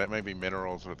going down. That may be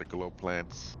minerals or the glow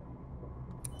plants.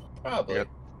 Probably.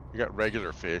 You got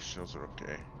regular fish. Those are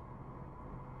okay.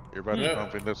 You're about to Yeah.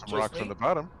 bump into some Just rocks me? on the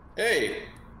bottom. Hey!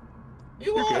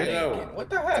 You are Okay. naked. What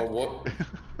the Oh, heck? what?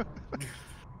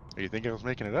 You think I was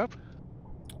making it up?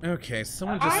 Okay,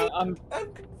 someone just. I'm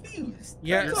confused.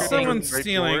 Yeah, That's all. someone's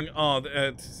Straightforward. stealing. Oh,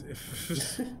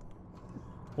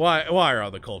 why are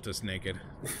all the cultists naked?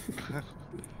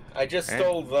 I just And-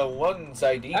 stole the one's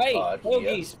ID Hey, pod here.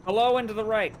 bogeys, below and to the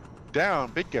right.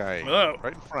 Down, big guy. Oh.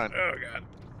 Right in front. Oh god.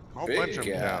 A whole bunch Big of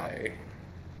them down. guy.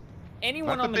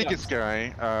 Anyone Not on the the biggest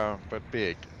guns. guy, but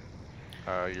big.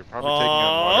 You're probably taking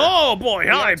on water. Oh boy, We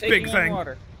are hi, taking big on thing.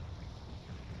 water.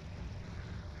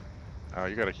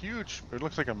 You got a huge. It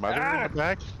looks like a mother in the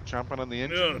back, chomping on the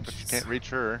engine, Oh, but you jeez. can't reach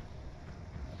her.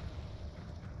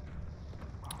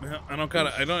 Yeah, I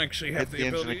don't actually have Hit the the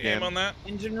engine ability to aim again. on that.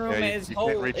 Engine room Yeah, you is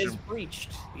can't reach is him.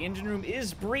 breached. The engine room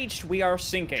is breached. We are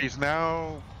sinking. She's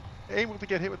now able to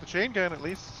get hit with the chain gun at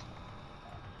least.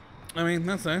 I mean,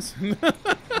 that's nice.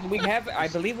 We have, I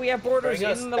believe, we have borders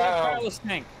Bring us in the left down. ballast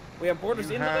tank. We have borders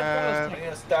You in the left have- ballast Bring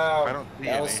tank. us down. I don't see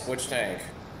That any, was which tank?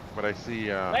 but I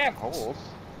see Left. holes.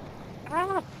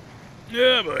 Ah,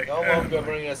 Yeah, boy. No longer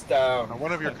bring us down. Now,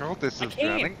 one of your cultists is can't.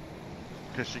 drowning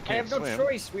because she I can't have no swim.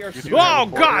 choice. We are You do sinking. have Oh a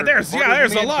border- god, there's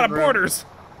borders in a the lot of engine room. borders.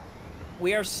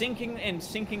 We are sinking and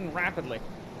sinking rapidly.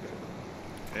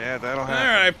 Yeah, that'll All happen.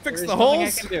 right, fix There the is nothing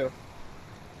holes. I can do.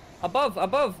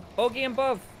 Above, bogey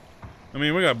above. I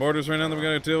mean, we got borders right now that we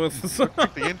gotta deal with.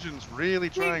 The engine's really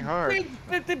trying hard.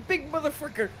 Big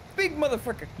motherfucker, big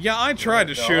motherfucker. Yeah, I tried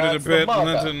to No, shoot it a that's the bit,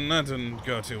 and mother. that didn't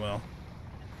go too well.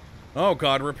 Oh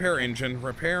god, repair engine,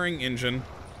 repairing engine.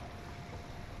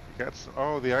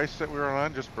 Oh, the ice that we were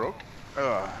on just broke. And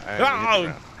we hit the Oh,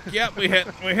 ground. yep,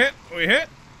 we hit.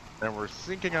 And we're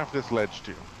sinking off this ledge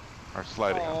too. Or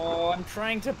sliding off. Oh, I'm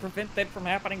trying to prevent that from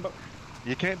happening, but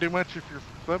You can't do much if your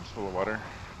club's full of water.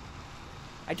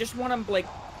 I just want to like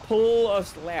pull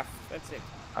us left. That's it.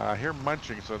 I hear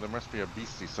munching, so there must be a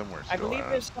beastie somewhere still. I believe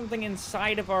there's something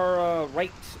inside of our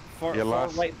far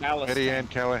right ballast Betty tank. Ann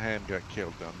Callahan got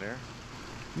killed down there.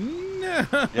 No.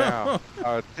 Yeah.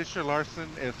 Tisha Larson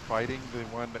is fighting the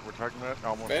one that we're talking about.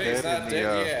 Almost Betty's dead not in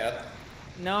dead the, yet.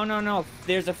 No.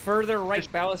 There's a further right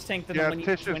ballast tank than yeah, the one you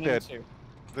Tisha's went dead. into.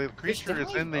 The creature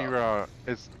is in the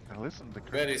listen, the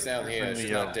creature Betty's down is here. in She's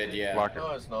the not dead yet. locker,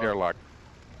 No, it's not. airlock.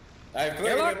 I'm putting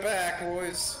Airlock? it back,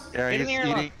 boys. Yeah, Get in he's the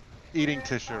airlock. eating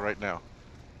Tisha right now,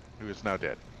 who is now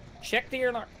dead. Check the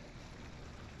airlock.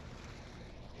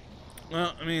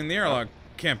 Well, I mean, the airlock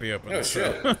can't be open. Oh,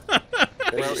 so- shit.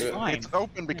 Well, It's fine. it's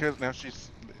open because now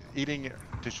she's eating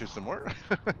Tisha some more.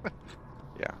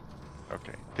 Yeah.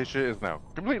 Okay. Tisha is now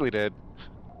completely dead.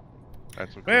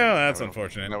 That's okay. Well, that's Now we don't-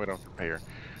 unfortunate. Now we don't have to pay her.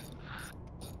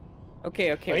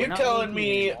 Okay. Are we're you not telling leaving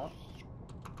me- anymore.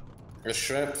 A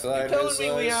shrimp You're fly telling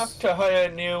me we have to hire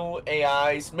new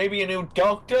AIs, maybe a new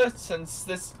doctor, since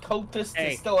this cultist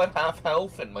Hey. is still at half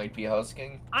health and might be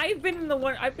husking. I've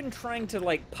been trying to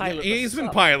like pilot. He's this been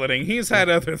up. piloting. He's had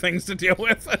other things to deal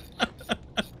with.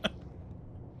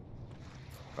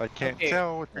 I can't Okay.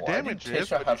 tell what your Why did damage is,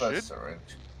 Tisha but have you a should.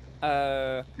 syringe?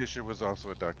 Tisha was also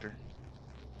a doctor.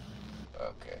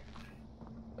 Okay.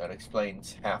 That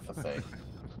explains half a thing.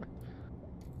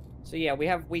 So yeah,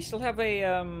 we still have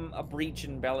a breach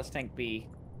in ballast tank B.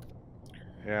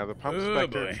 Yeah, the pump Oh,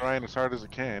 specter boy. trying as hard as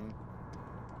it can.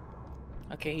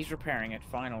 Okay, he's repairing it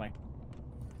finally.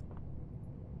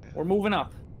 We're moving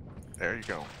up. There you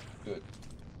go. Good.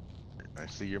 I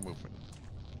see you're moving.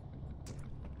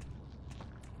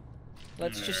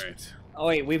 Let's just. Alright. Oh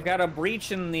wait, we've got a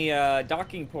breach in the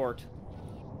docking port.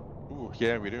 Ooh,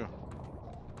 yeah, we do.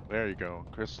 There you go.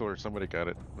 Crystal or somebody got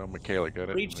it. No, Michaela got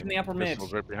it. Breached and in the then upper mid.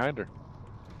 Crystal's right behind her.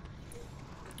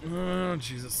 Oh,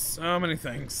 Jesus. So many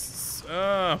things.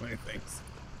 So many things.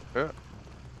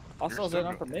 Also, You're is still it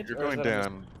upper go- mid? You're or is going it just-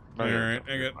 down. No, you're Alright,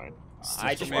 I got- fine.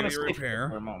 I just want to Maybe skip repair.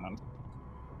 for a moment.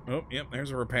 Oh, yep,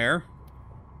 there's a repair.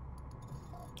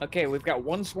 Okay, we've got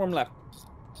one swarm left.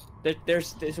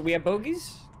 There's we have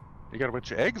bogeys. You got a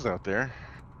bunch of eggs out there.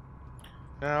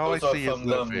 Now all Those I are see is from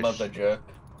the the mother fish. jerk.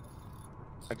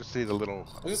 I just see the little.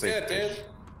 Who's fake that, dude?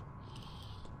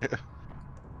 fish.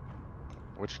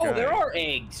 Which Oh, guy? there are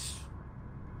eggs.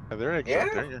 Are there eggs Yeah.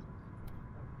 out there? Yeah.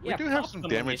 Yeah, We do have pop some them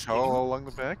when damage you see them. all along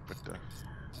the back, but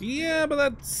Yeah, but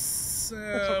that's...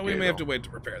 okay, we may have though. to wait to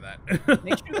repair that.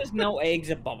 Make sure there's no eggs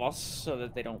above us so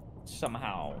that they don't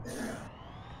somehow.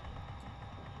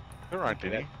 there aren't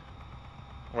any.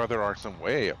 Well, there are some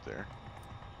way up there.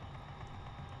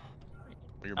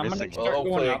 You're I'm gonna missing start one. Well,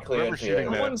 going hopefully up. it clears Remember the shooting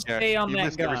area. Someone that? stay on you that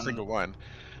missed every gun. single one.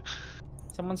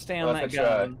 Someone stay on Worth that a try.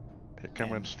 gun. They're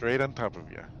coming straight on top of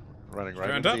you, running right Straight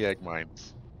on into top? the egg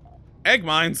mines. Egg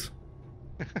mines.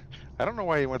 I don't know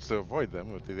why he wants to avoid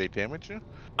them. Do they damage you?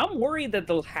 I'm worried that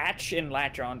they'll hatch and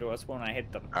latch onto us when I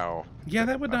hit them. Ow. Yeah,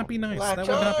 that would not be nice. Latch That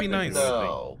would not be on? nice.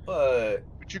 No, but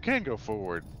But you can go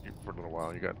forward for a little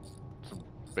while. You got some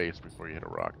space before you hit a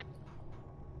rock.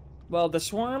 Well,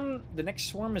 the next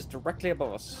swarm is directly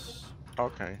above us,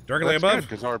 Directly Okay. That's above?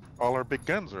 Because all our big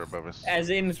guns are above us. as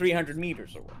in 300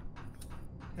 meters away.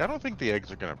 I don't think the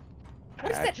eggs are gonna.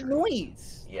 What is that hatch or-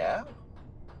 noise? yeah.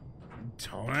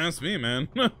 Don't ask me, man.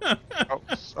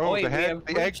 Oh, wait, we the have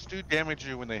breach. eggs do damage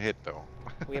you when they hit, though.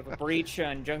 We have a breach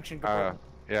on junction control.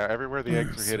 Yeah, everywhere the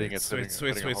eggs are hitting, it's sweet, hitting, sweet,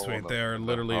 putting sweet, a hole sweet. in They are the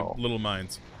literally hull. little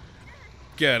mines.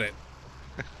 Get it.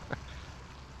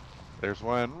 There's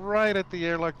one right at the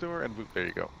airlock door, and boop, there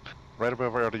you go. Right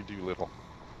above our Doolittle.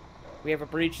 We have a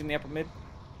breach in the upper mid.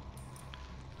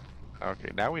 Okay,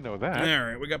 now we know that. All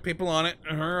right, we got people on it.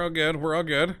 We're all good. We're all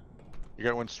good. You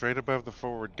got one straight above the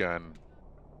forward gun.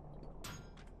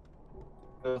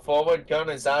 The forward gun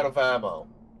is out of ammo.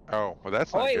 Oh, well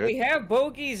that's Oh not wait, good. we have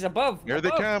bogeys above. Here they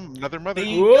above. come, another mother.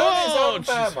 The Whoa, gun is out of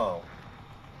jeez. ammo.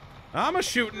 I'm a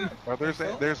shooting. Well,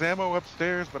 there's ammo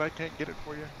upstairs, but I can't get it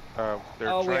for you. They're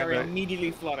Oh, we trying are to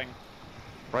immediately flooding.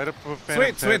 right up above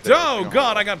Phantom's Sweet, head sweet. there, Oh, it's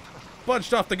God, a I got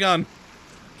bunched off the gun.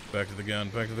 Back to the gun,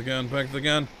 back to the gun, back to the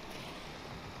gun.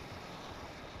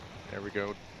 There we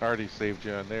go. Already saved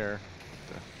you on there.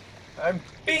 I'm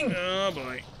being Oh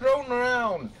boy. thrown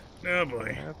around. Oh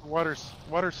boy. The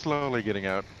water's slowly getting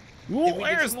out. Ooh, Did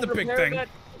there's someone the big repair thing.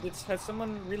 that? Has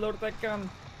someone reloaded that gun?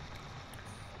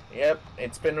 Yep,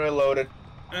 it's been reloaded.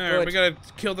 Alright, we gotta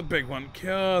kill the big one.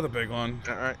 Kill the big one.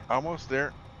 Alright, almost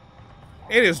there.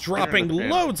 It is dropping the pan.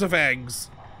 loads of eggs.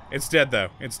 It's dead though.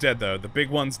 It's dead though. The big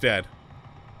one's dead.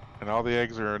 And all the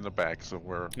eggs are in the back, so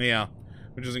we're... Yeah,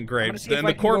 which isn't I'm great. gonna see Then if I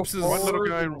the can go corpses.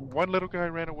 forward. One little guy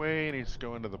ran away, and he's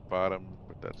going to the bottom,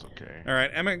 but that's okay. All right,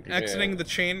 I'm exiting the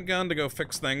chain gun to go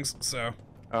fix things. So.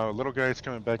 Oh, little guy's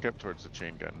coming back up towards the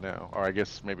chain gun now. Or I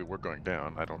guess maybe we're going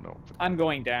down. I don't know. I'm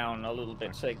going down a little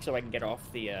bit so I can get off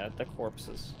the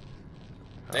corpses.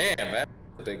 Damn, that's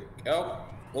a big. Oh,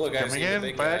 look, I Coming see the in,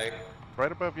 big back. guy.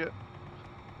 Right above you.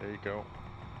 There you go.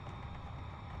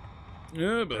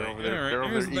 Yeah, but They're all over there. right. They're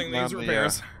over Here's there the thing. eating These on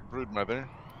repairs. the brood mother.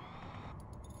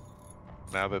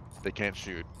 Now that they can't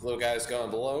shoot. Little guy's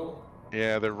going below.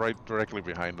 Yeah, they're right directly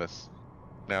behind us.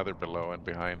 Now they're below and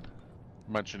behind,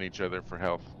 munching each other for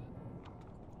health.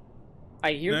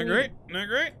 I hear Not them. great. Not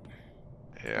great.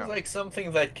 Yeah. It's like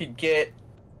something that could get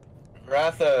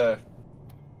Ratha.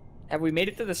 Have we made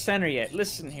it to the center yet?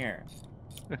 Listen here.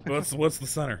 What's the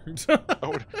center?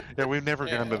 Oh, yeah, we've never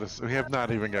gone to Yeah. this. We have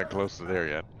not even got close to there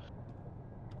yet.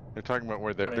 They're talking about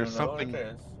where I don't there's know what something. it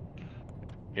is.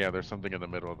 Yeah, there's something in the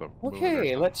middle of the. moon or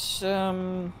Okay, something. let's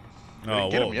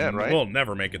Oh, get 'em yet, right? we'll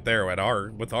never make it there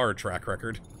with our track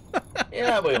record.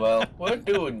 Yeah, we will. We're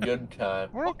doing good time.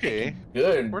 We're okay.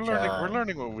 Good We're time.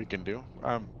 learning what we can do.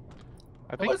 I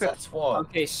think What's that that. swarm?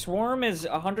 Okay, swarm is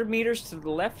 100 meters to the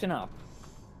left and up.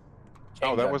 Oh,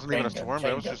 Chain that gun, wasn't even a chain gun, swarm. chain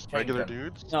That was gun, just chain regular gun.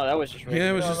 dudes. No, that was just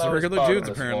Yeah, it was No, just that was regular part of dudes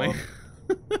the apparently.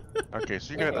 Okay,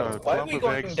 so you got Why a are clump we of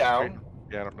going eggs. down?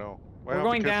 Yeah, I don't know. We're Well,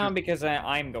 going because down his- because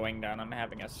I'm going down. I'm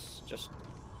having us just.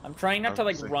 I'm trying not to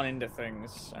like Okay. run into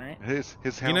things. All right. His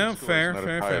You know, helm score fair, is not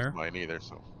fair, as high fair. as mine either.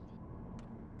 So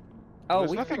Oh,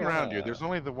 there's we nothing can, around you. There's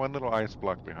only the one little ice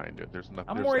block behind it. There's nothing.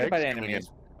 I'm worried about enemies.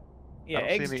 I Yeah, don't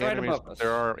eggs see any right enemies, above but us.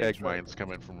 there are Eggs egg right mines above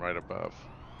coming from right above.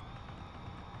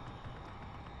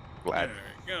 Alright,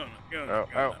 Glad. go.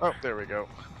 Oh, there we go.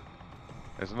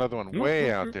 There's another one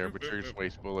way out there, but you're just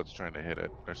waste bullets trying to hit it.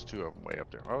 There's two of them way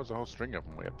up there. Oh, there's a whole string of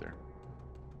them way up there.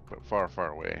 But far, far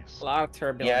away. A lot of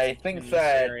turbulence. Yeah, I in think this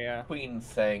that area. queen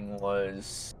thing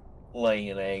was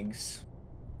laying eggs.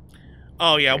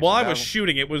 Oh yeah, Okay, while I so was now-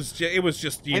 shooting, it was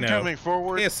just you know Incoming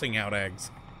forward, pissing out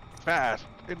eggs. fast.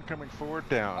 Incoming forward,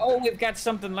 down. Oh, we've got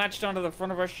something latched onto the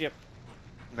front of our ship.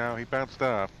 Now he bounced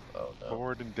off. Oh no.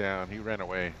 Forward and down. He ran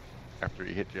away after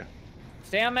he hit you.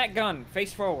 Stay on that gun.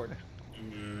 Face forward.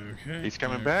 Okay. He's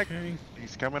coming back. okay.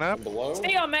 He's coming up. Below?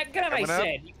 Stay on that gun, I Coming up.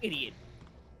 said. You idiot.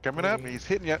 Coming up. He's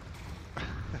hitting you.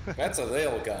 That's a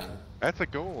rail gun. That's a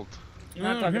gold. I'm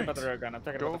not talking Alright. about the rear gun. I'm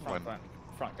talking about the Gold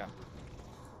front gun.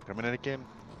 Coming in again.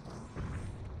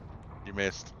 You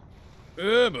missed.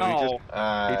 Oh, boy.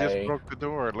 Oh, He just broke the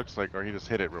door. It looks like, or he just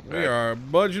hit it real bad. We are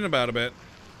budging about a bit.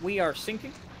 we are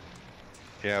sinking.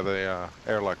 Yeah, the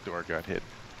airlock door got hit.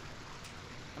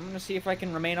 I'm gonna see if I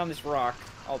can remain on this rock.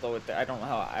 Although I don't know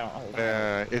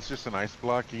how. It's just an ice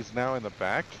block. He's now in the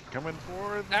back, coming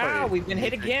forward. Ah, Wait, we've been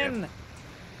hit he's again.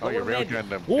 Oh, you Lower mid. railgunned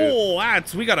him.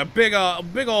 Oh, we got a big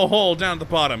old hole down at the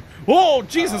bottom. Oh,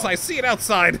 Jesus, I see it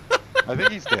outside. I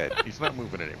think he's dead. He's not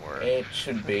moving anymore. It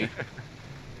should be.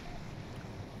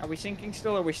 Are we sinking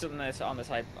still, or are we still on this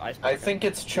ice block? I think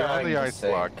it's You're on trying the to ice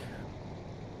sink. block.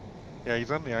 Yeah,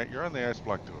 he's on the. You're on the ice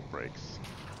block till it breaks.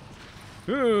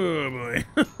 Oh boy.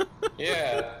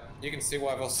 Yeah, you can see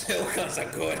why those sail guns are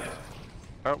good.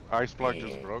 Oh, ice block just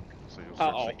Yeah. broke, so you'll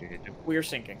start Uh-oh. sinking again. We're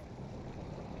sinking.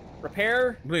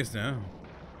 Repair. Please no.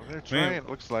 Well, they're trying. It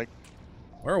looks like.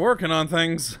 We're working on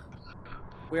things.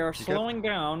 We are got- slowing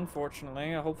down.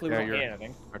 Fortunately, hopefully we Yeah, won't you're- hit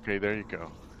anything. Okay, there you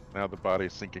go. Now the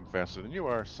body's sinking faster than you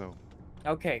are, so.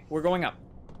 Okay, we're going up.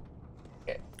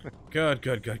 Good.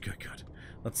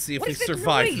 Let's see if What we is that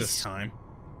survive noise? this time.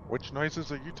 Which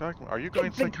noises are you talking about? Are you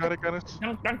going psychotic on us?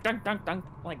 Dunk, dunk, dunk, dunk, dunk.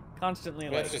 Like constantly,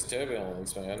 like That's just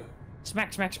turbulence, man.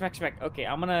 smack, smack, smack, smack. Okay,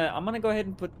 I'm gonna go ahead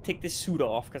and take this suit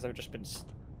off because I've just been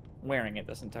wearing it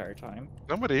this entire time.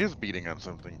 Somebody is beating on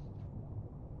something.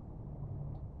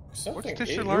 Something What's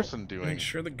Tisha evil. Larson doing? Make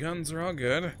sure the guns are all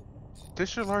good.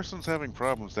 Tisha Larson's having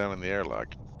problems down in the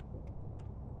airlock.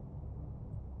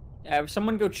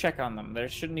 Someone go check on them. There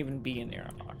shouldn't even be in the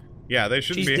airlock. Yeah, they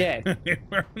shouldn't She's be. dead.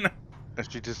 Is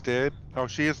she just dead? Oh,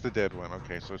 she is the dead one.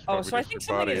 Okay, so it's Oh, probably so I just think her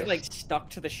something body. is like stuck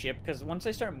to the ship because once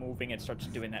I start moving, it starts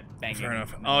doing that banging. Fair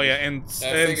enough. noise. Oh yeah, and I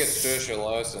think it's Trisha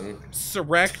Larson.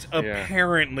 Surrect. Yeah.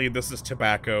 Apparently, this is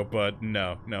tobacco, but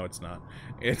no, it's not.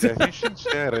 It's Yeah, I think she's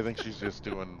dead. I think she's just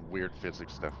doing weird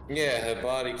physics stuff. Yeah, her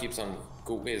body keeps on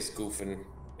goofing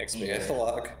XP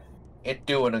log. It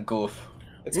doing a goof.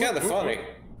 It's kind of funny.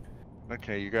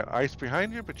 Okay, you got ice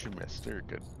behind you, but you missed. Very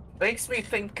good. Makes me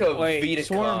think of Wait, Vita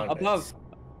swarm above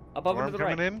and Worm to the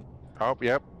coming right. in? Oh,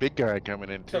 yep. Big guy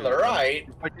coming in, too. To the right.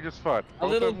 Like you just fought. A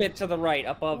Both little of them? bit to the right,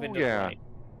 above and to the yeah. right.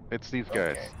 It's these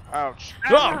guys. Okay. Ouch.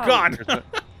 oh god.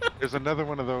 There's another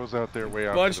one of those out there way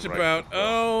off Bunched to the right. about.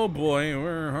 Oh boy,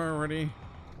 we're already.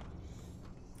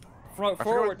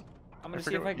 Forward. I'm gonna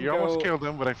see if I can You go. almost killed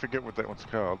him, but I forget what that one's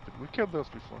called. But we killed those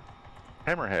before.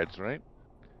 Hammerheads, right?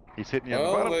 He's hitting you on the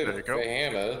Oh, bottom. they There you go.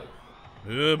 hammer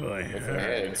Oh boy. with their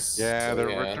heads. Yeah, so, they're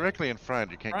yeah. directly in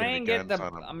front. You can't Try get and any get guns the.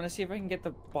 on them. I'm gonna see if I can get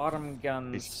the bottom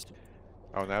guns.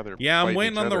 Oh, now they're Yeah, I'm fighting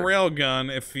waiting each on the other. rail gun.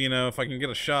 If I can get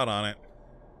a shot on it.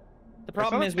 The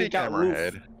problem not a is we've big got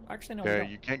hammerhead. roof. Actually, no. we Yeah, don't.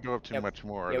 you can't go up too Yep. much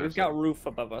more. Yeah, we've There's got a- roof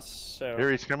above us. So.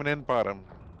 Here he's coming in bottom.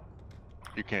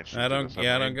 You can't shoot. I through don't. the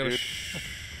Yeah, I don't submarine, get a dude.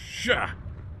 shot.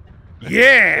 There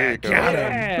Yeah, you go. got him.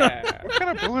 Yeah. What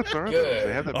kind of bullets are those? Good.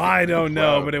 They have that I big don't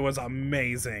know, cloud. but it was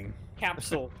amazing.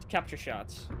 Capture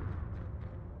shots.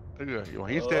 Well,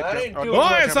 he's Well, dead. that Jump. ain't Oh, doing no, Oh,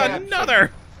 much it's coming in.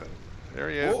 another. There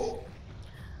he is. Oh,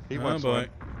 He Oh wants boy. one.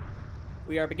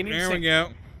 We are beginning to There we sink. go.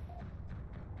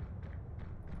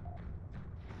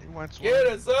 He wants Get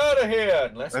one. us out of here!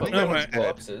 Unless I we think got that these one's dead.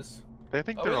 corpses. I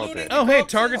think Are they're we all looting dead. Oh, hey,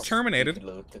 corpses? target We terminated. can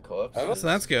loot the corpses. Oh, So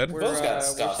that's good. We're, those got we're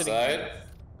stop sitting- side.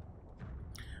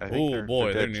 I think Oh they're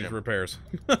boy, they dead, need Jim. repairs.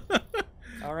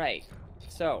 All right.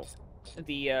 So,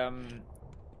 the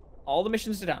all the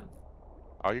missions are done.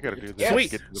 All you gotta do is Yes.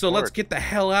 Sweet. get to the So let's port. get the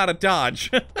hell out of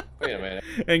Dodge Wait a minute.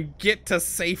 and get to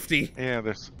safety. Yeah,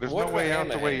 there's What no way out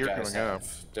the hammerhead way you're guys coming up.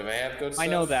 have? Do they have good I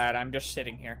know stuff? that. I'm just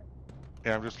sitting here.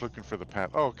 Yeah, I'm just looking for the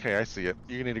path. Oh, okay, I see it.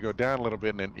 You need to go down a little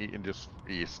bit and then and just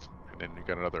east, and then you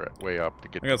got another way up to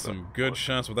get. I to got the some good port.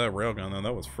 shots with that railgun, though.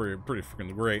 That was pretty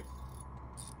freaking great.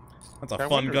 That's a I fun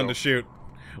wonder, gun though. to shoot.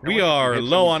 I We wonder if are hit low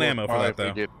someone on close ammo for by, that, if we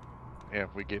though. get- Yeah,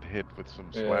 if we get hit with some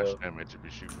Yeah. splash damage, if we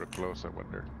shoot real close, I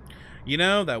wonder. You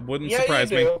know, that wouldn't Yeah, surprise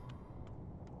you me. do.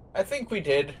 I think we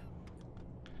did.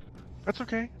 That's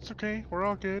okay. It's okay. We're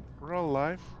all good. We're all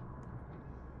alive.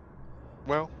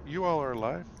 Well, you all are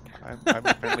alive. I'm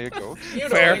apparently a ghost. You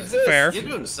don't Fair, exist. fair. You're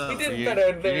doing We something. did You- better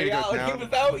you than need to go reality down.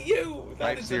 without you. That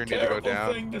Right, is so you a need to go terrible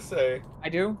down. thing to say. I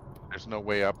do. There's no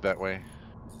way up that way.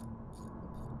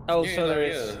 Oh, Yeah, so there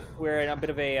yeah. is. We're in a bit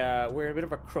of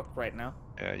a crook right now.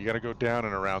 Yeah, you got to go down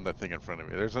and around that thing in front of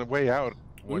you. There's a way out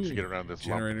once you Ooh, get around this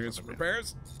lump in Generators, front of you.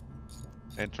 repairs.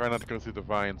 And try not to go through the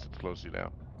vines that slows you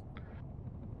down.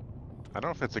 I don't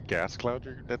know if it's a gas cloud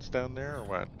that's down there or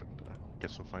what, but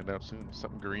guess we'll find out soon.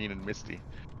 Something green and misty.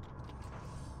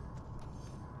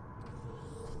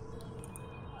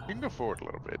 You can go forward a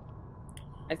little bit.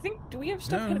 I think. Do we have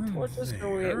stuff headed towards us,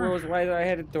 or there. why I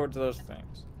headed towards those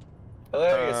things?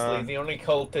 Hilariously, the only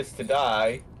cultist to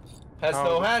die has Oh,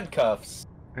 no the- handcuffs.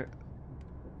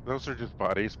 Those are just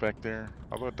bodies back there.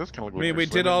 Although it does kind of look I like mean, they're we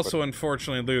did swimming, also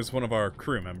unfortunately lose one of our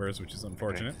crew members, which is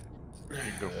unfortunate. but you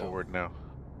can go forward now.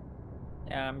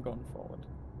 Yeah, I'm going forward.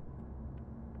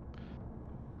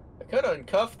 I could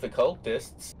uncuff the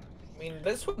cultists. I mean,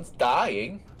 this one's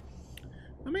dying.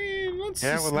 I mean, let's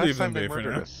Yeah, just well, last leave them time they be for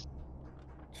murdered now. us.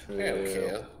 I don't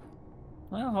care.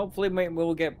 Well, hopefully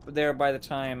we'll get there by the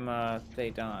time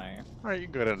they die. Alright, you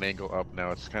can go at an angle up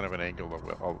now. It's kind of an angle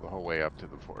the whole way up to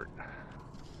the fort.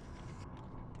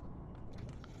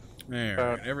 There,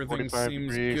 About everything 45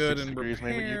 seems degrees, good 6 and degrees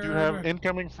repaired. maybe. You do have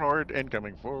incoming forward,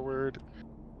 incoming forward.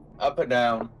 Up and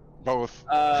down. Both.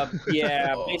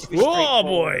 Yeah, basically. Whoa, straight boy,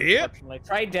 forward, yep. unfortunately.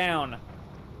 Try down.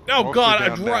 Oh Mostly god,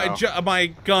 down now. my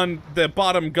gun, the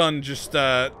bottom gun just ran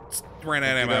out of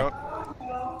Get ammo.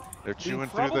 out. They're chewing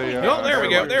through probably the. have- Oh, there we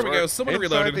go, airlock. there we go. Someone inside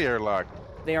reloaded. the airlock.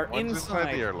 They are One's inside the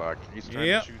inside. airlock. He's trying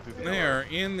Yep, to shoot through the they door. are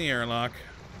in the airlock.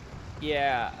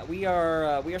 Yeah, we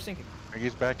are sinking.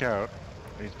 He's back out.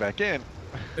 He's back in.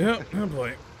 Oh, oh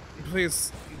boy.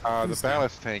 Please. The Please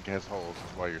ballast tank has holes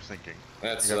while you're sinking.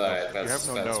 That's You have no- right. you That's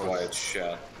have no nose. why it's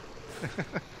shut.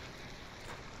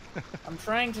 I'm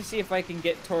trying to see if I can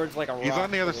get towards like a rock. He's on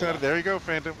the other to side. left. There you go,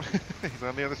 Phantom. He's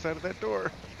on the other side of that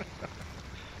door.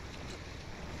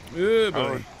 Oh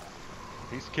boy.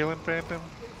 He's killing Phantom.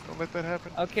 Don't let that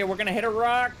happen. Okay, we're gonna hit a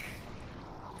rock.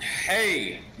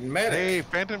 Hey, medic. Hey,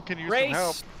 Phantom can use Race. some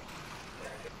help.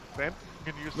 Phantom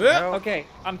can use some Yeah. help. Okay,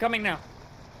 I'm coming now.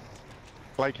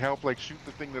 Like help, like shoot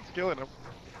the thing that's killing him.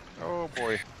 Oh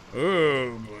boy.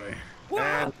 Oh boy.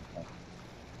 Wow.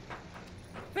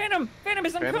 Venom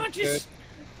is unconscious.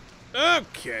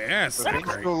 Okay, that's The not thing's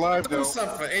great. still alive, Do though.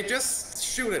 something. Hey, just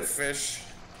shoot it, fish.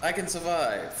 I can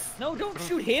survive. No, don't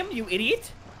shoot him, you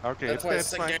idiot. Okay, That's it's why dead. I It's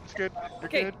said fine. get- It's good. You're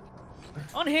Okay. good.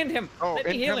 Unhand him. Oh, Let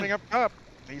me heal incoming him. up top.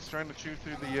 He's trying to chew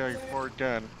through the forward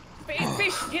gun.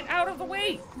 Fish, get out of the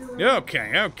way.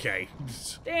 Okay, okay.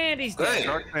 And he's dead. Hey,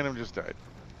 Shark Venom just died.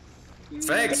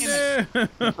 thanks.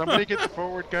 Somebody get the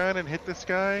forward gun and hit this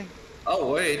guy.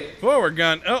 Oh, wait. Forward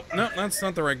gun. Oh, no, that's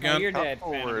not the right No, gun. you're dead,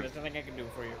 Venom. forward. There's nothing I can do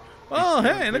for you. Oh,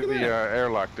 hey, Through look at the that.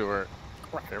 airlock door.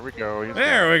 There we go. He's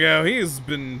There down. we go. He's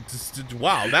been...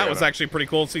 Wow, that was actually pretty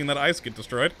cool seeing that ice get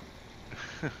destroyed.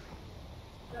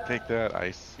 Take that,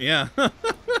 ice. Yeah.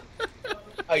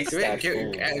 Ice Can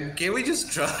stack. can we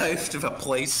just drive to a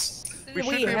place? We We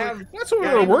should be have... That's what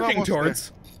Yeah, we were he was working almost there.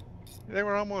 towards. They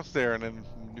were almost there, and then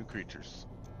new creatures.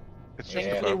 It's just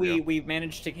Thankfully, above you. we've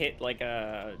managed to hit, like,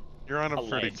 a... You're on a a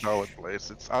pretty ledge. solid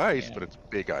place. It's ice, Yeah. but it's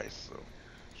big ice.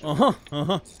 So Uh-huh,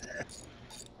 uh-huh.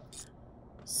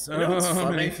 So You know what's many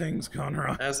funny? things gone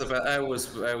wrong. I was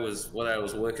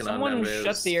working Someone on.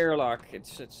 shut the airlock.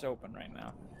 It's open right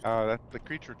now. that the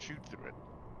creature chewed through it.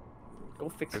 Go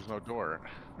fix it. There's no door.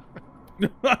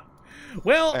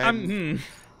 Well, And-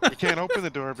 You can't open the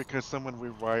door because someone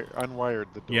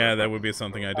unwired the door. Yeah, that would be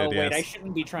something I did, Oh, wait, I yes.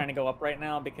 shouldn't be trying to go up right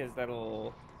now because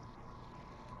that'll...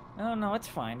 Oh, no, it's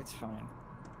fine, it's fine.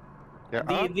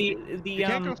 Yeah, you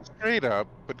can't go straight up,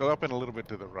 but up and a little bit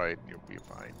to the right, and you'll be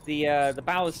fine. The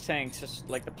ballast tanks, just,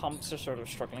 like, the pumps are sort of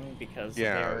struggling because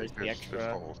Yeah, there is the there's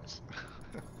extra... holes.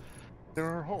 There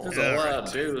are holes. There's a lot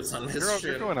of dudes on this You're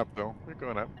shit. going up, though. You're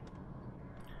going up.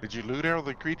 Did you loot all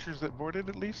the creatures that boarded,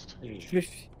 at least?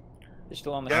 They're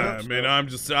still on the Yeah, ship, I mean,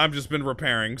 I've just been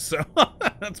repairing, so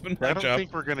that's been my I don't job.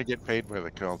 think we're gonna get paid by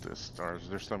the cultists. Or is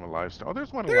there some alive still? Oh,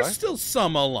 there's one There's alive. still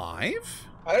some alive.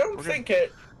 I don't Okay. think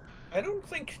it. I don't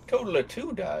think total of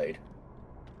 2 died.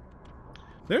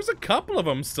 There's a couple of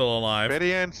them still alive.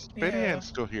 Betty Ann's Yeah.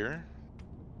 still here.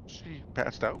 She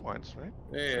passed out once, right?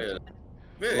 Yeah.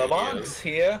 Very Lamont's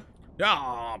here.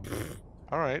 Ah, pfft.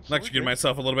 All right. So Electrocuted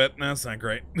myself a little bit. That's not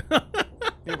great.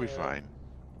 You'll be fine.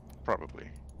 Probably.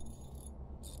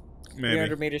 300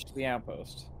 Maybe. meters to the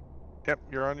outpost. Yep,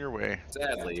 you're on your way. good.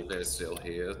 Sadly, they're still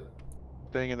here.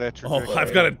 Staying in that Oh, trajectory.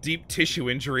 I've got a deep tissue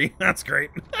injury. That's great.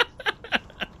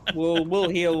 We'll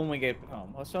heal when we get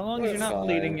home. So long as you're not We're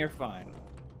bleeding, fine. you're fine.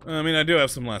 I mean, I do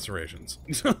have some lacerations.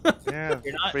 Yeah,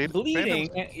 You're not Venom's- bleeding,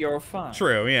 you're fine.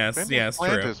 True, yes, Venom's yes,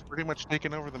 plant true. has pretty much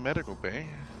taken over the medical bay.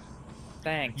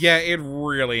 Thanks. Yeah, it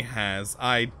really has.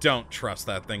 I don't trust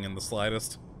that thing in the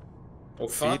slightest. Well,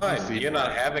 fine. Seed You're not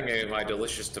wine. having any of my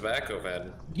delicious tobacco,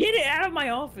 then. Get it out of my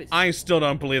office. I still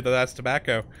don't believe that that's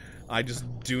tobacco. I just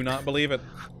do not believe it.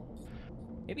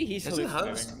 Maybe he's Is it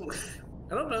hallucinating. harvestable?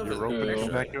 I don't know if You're opening it's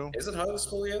tobacco? Is it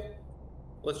harvestable yet?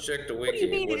 Let's check the do you wiki.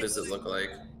 mean What it does it is? look like?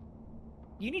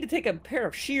 You need to take a pair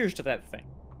of shears to that thing.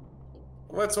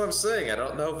 Well, that's what I'm saying. I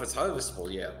don't know if it's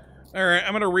harvestable yet. All right,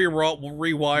 I'm gonna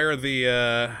rewire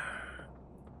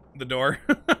the door.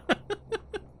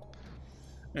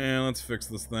 And let's fix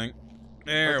this thing.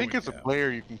 There I think we as a go.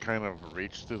 player, you can kind of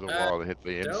reach through the wall to hit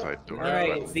the no. inside door. All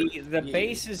right, Well, the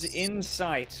base is in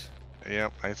sight.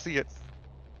 Yep, I see it.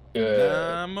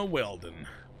 I'm a welding.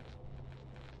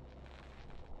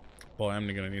 Boy, I'm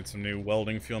gonna need some new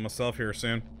welding fuel myself here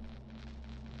soon.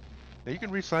 Now, you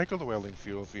can recycle the welding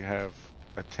fuel if you have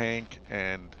a tank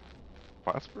and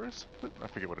phosphorus. I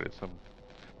forget what it is.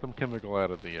 Some chemical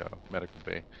out of the medical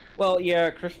bay. Well, yeah,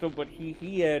 Crystal, but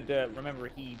he had remember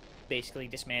he basically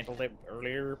dismantled it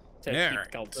earlier to Yeah, keep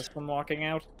right. cultists from walking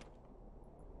out.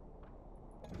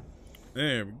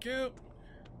 There we go.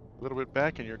 A little bit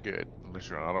back and you're good. Unless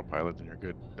you're on autopilot, then you're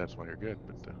good. That's why you're good.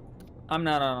 But I'm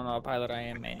not on autopilot. I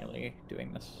am manually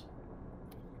doing this.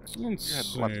 Let's You had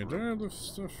see. lots of Do I have the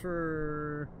stuff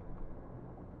for...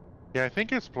 yeah, I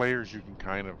think as players you can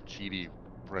kind of cheaty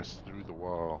press through the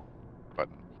wall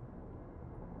button.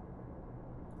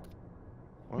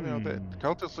 Well, you know, the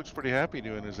cultist looks pretty happy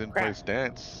doing his in-place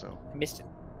dance, so I missed it.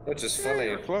 Which is yeah, funny.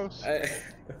 you're close. I...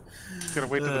 Gotta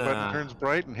wait till the button turns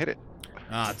bright and hit it.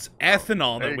 Ah, it's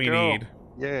ethanol There that you we go. need.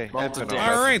 Yay. Multiple ethanol.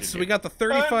 Yes, All right, you so get. we got the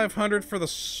 3,500 for the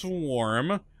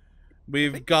swarm.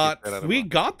 We've think got we get that out of we one.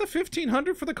 got the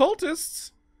 1,500 for the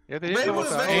cultists, Yeah, they Maybe didn't it know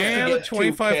was what's very- out. and get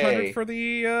 2,500 2K. for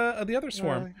the other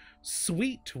swarm.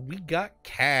 Sweet, we got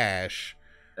cash.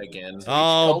 Again.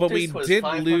 Oh, but we cultist was did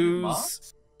 500 lose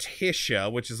moss?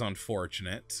 Tisha, which is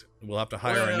unfortunate. We'll have to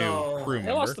hire a Well, new crew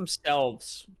They lost member.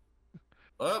 themselves.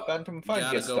 Oh, Phantom Fun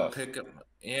gotta get go stuff. pick up.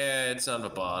 Yeah, it's on the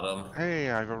bottom.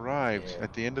 Hey, I've arrived Yeah.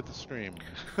 at the end of the stream.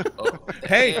 Oh,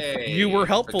 Hey, you were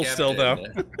helpful the still, though.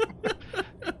 captain.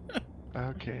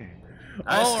 Okay.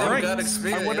 I All still right. got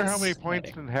experience. I wonder how many points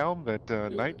Medic. in Helm that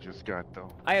Knight just got,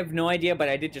 though. I have no idea, but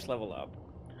I did just level up.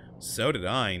 So did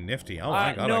I. Nifty. Oh my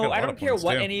god, I got a no, lot I don't of care points,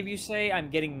 what too. any of you say.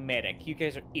 I'm getting medic. You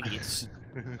guys are idiots.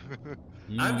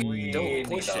 I'm don't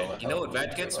push need it. You know what that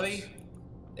help. gets me?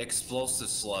 Explosive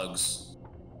slugs.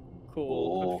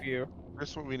 Cool. Good for you.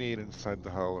 That's what we need inside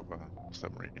the hull of a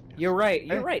submarine. You're right.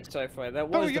 You're Hey. right, Sci-Fi. That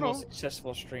Oh, was you the know. most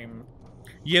successful stream.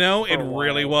 You know, it For a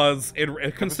really while. was.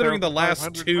 Considering the last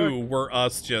 7,500 two were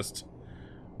us just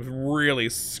really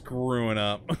screwing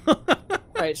up.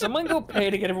 Alright, someone go pay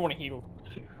to get everyone healed.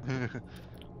 Yeah,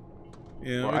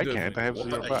 Well, we I did. can't. I have What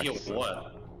 0 the heal bucks.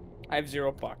 what? I have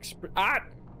 $0. Ah!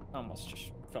 Almost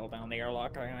just fell down the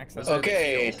airlock. I access.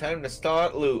 Okay, time to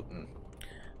start looting.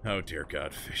 Oh dear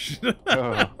God, Fish!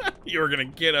 Oh. You're gonna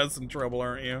get us in trouble,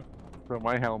 aren't you? So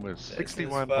my helm is This is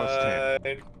 61 plus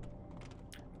 10. fine.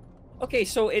 Okay,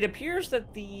 so it appears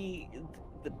that the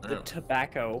Oh.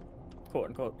 tobacco, quote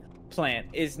unquote, plant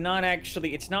is not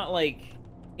actually. It's not like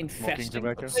infesting the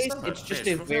tobacco? place. It's just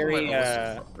a very.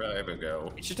 There we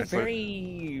go. It's just a It's like-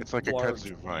 very. It's like a large-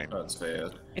 kudzu vine. That's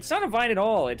fair. It's not a vine at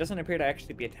all. It doesn't appear to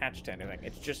actually be attached to anything.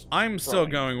 It's just. I'm still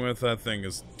growing. going with that thing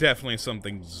is definitely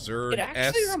something It Zerg-esque.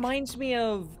 actually reminds me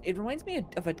of. It reminds me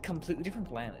of a completely different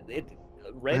planet.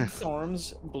 Red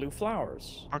thorns, blue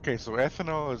flowers. Okay, so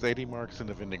ethanol is 80 marks in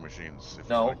the vending machines. If you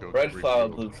No, wanna go red to flower,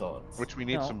 refuel. blue thorns. Which we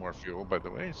need No. some more fuel, by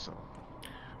the way, so...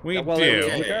 We Well, do.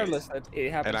 Okay. regardless,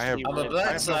 it happens And I to have, be On the red. black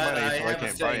I have no side, money, I so I have a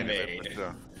can't buy thing any of it, made.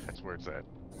 but that's where it's at.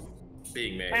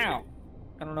 Being made. Ow!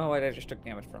 I don't know what I just took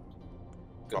damage from.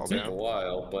 Gonna All take down. a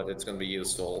while, but it's gonna be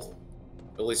useful.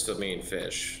 At least for me and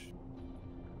Fish.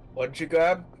 What'd you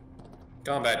grab?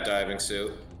 Combat diving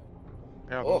suit.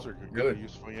 Yeah, Oh, those are good. really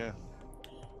useful, yeah.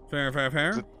 Fair.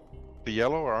 Is it- The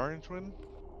yellow or orange one?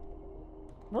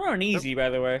 We're on easy, by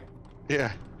the way.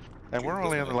 Yeah. And we're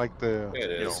only on, like, the, It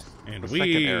you know, is. And the we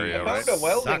second area, I right? found a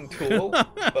welding suck. tool,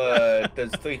 but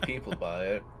there's 3 people by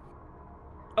it.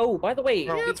 Oh, by the way,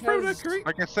 Well, Yeah, it's probably not because great.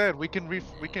 Like I said, we can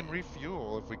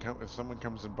refuel if someone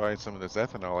comes and buys some of this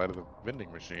ethanol out of the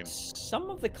vending machine. some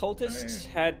of the cultists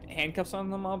had handcuffs on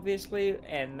them, obviously,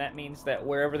 and that means that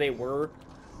wherever they were,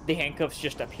 the handcuffs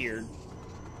just appeared.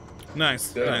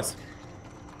 Nice, Yeah. nice.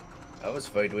 I was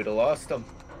afraid we'd have lost them.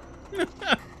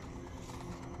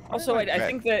 Also, like I that.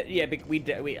 think that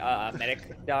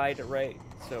medic died, right?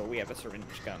 So we have a syringe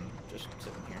gun just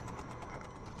sitting here.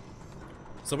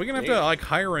 So we're gonna have to like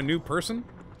hire a new person.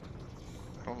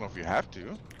 I don't know if you have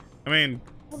to. I mean,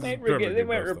 Well, this is they perfectly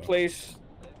might replace,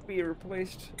 be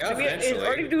replaced. Yeah, I mean, is eventually.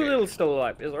 Artie Doolittle still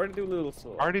alive? Is Artie Doolittle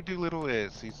still alive? Artie Doolittle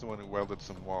is. He's the one who welded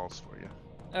some walls for you.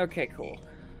 Okay, cool.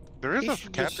 There is He a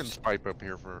should captain's just- pipe up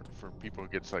here for people who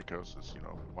get psychosis, you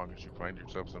know, as long as you find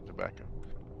yourself some tobacco.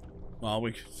 Well,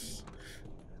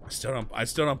 I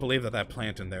still don't believe that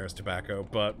plant in there is tobacco,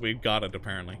 but we got it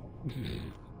apparently.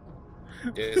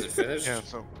 Yeah, is it finished? Yeah,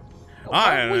 so I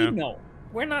How don't we know. know?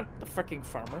 We're not the freaking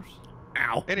farmers.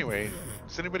 Ow. anyway,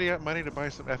 does anybody got money to buy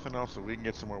some ethanol so we can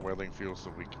get some more welding fuel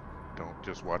so we don't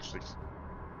just watch this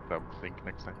think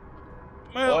next time?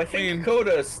 Well, I I think mean,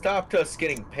 Coda stopped us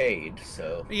getting paid,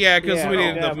 so... yeah, because Yeah, we no,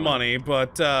 needed the definitely. money,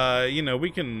 but you know,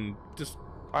 we can just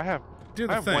I have do I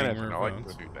the have thing. one where ethanol. I it can go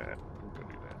goes. do that. I can go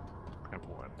do that. I have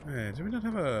one. Hey, do we not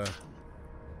have a?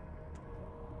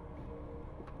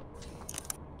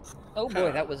 Oh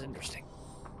boy, that was interesting.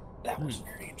 That was Hmm.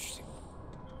 very interesting.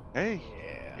 Hey,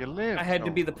 Yeah. you live. I had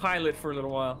to Oh, be the pilot for a little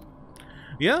while.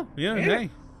 Yeah, Yeah. hey.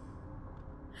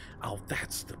 Oh,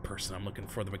 that's the person I'm looking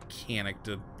for, the mechanic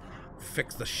to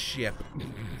fix the ship.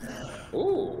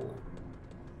 Ooh.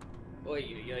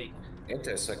 Oy.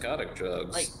 Antipsychotic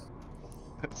drugs.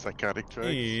 Like- psychotic drugs.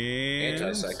 And...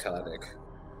 Antipsychotic.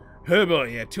 Oh boy,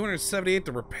 yeah, 278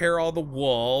 to repair all the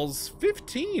walls,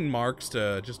 15 marks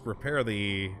to just repair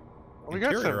the Well, we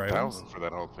got interior 7,000 for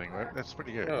that whole thing, right? That's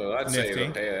pretty good. Oh, I'd say Nifty.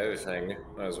 you pay everything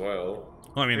as well.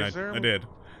 I mean, Is there- I did.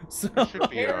 So, There should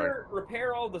be a...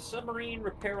 Repair all the submarine,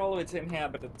 repair all of its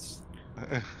inhabitants.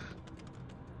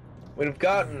 We'd have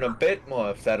gotten a bit more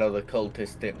if that other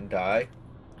cultist didn't die.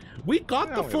 we got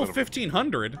Yeah, the only a full little-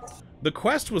 1,500. The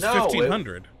quest was No, it-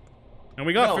 1,500. And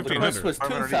we got no, the 1,500. quest was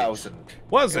 2,000.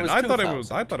 Was it? was I thought it 2,000.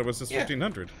 was. I thought it was just Yeah.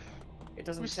 1,500. It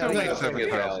doesn't We tell still I you. need think the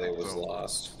 7,000, value was so-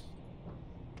 lost.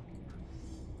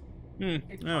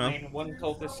 It's Oh, well. fine. One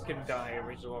cultist can die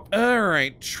every so often. All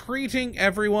right, treating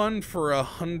everyone for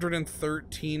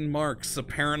 113 marks.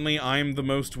 Apparently, I'm the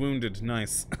most wounded.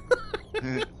 Nice.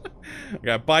 We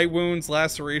got bite wounds,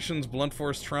 lacerations, blunt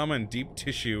force trauma, and deep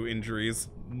tissue injuries.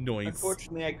 Nice.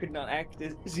 Unfortunately, I could not act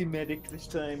as a medic this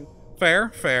time. Fair,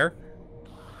 fair.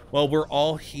 Well, we're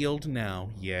all healed now.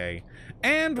 Yay.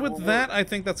 And with that, I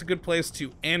think that's a good place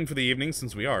to end for the evening,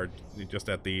 since we are just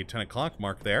at the 10 o'clock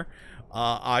mark there.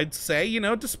 I'd say, you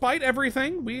know, despite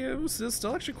everything, it was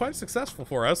still actually quite successful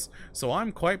for us, so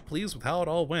I'm quite pleased with how it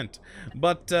all went.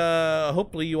 But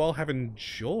hopefully you all have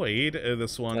enjoyed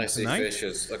this one I see tonight. Fish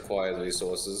has acquired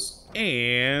resources.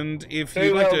 And if Very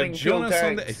you'd like to welding join fuel us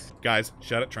on the... tanks. Guys,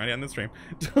 shut up, trying to end the stream.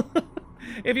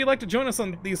 If you'd like to join us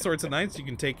on these sorts of nights, you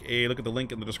can take a look at the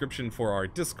link in the description for our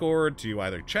Discord to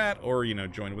either chat or, you know,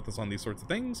 join with us on these sorts of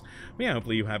things. But yeah,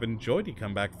 hopefully you have enjoyed. You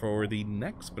come back for the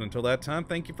next. But until that time,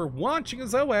 thank you for watching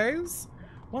as always.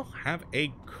 Well, have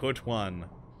a good one.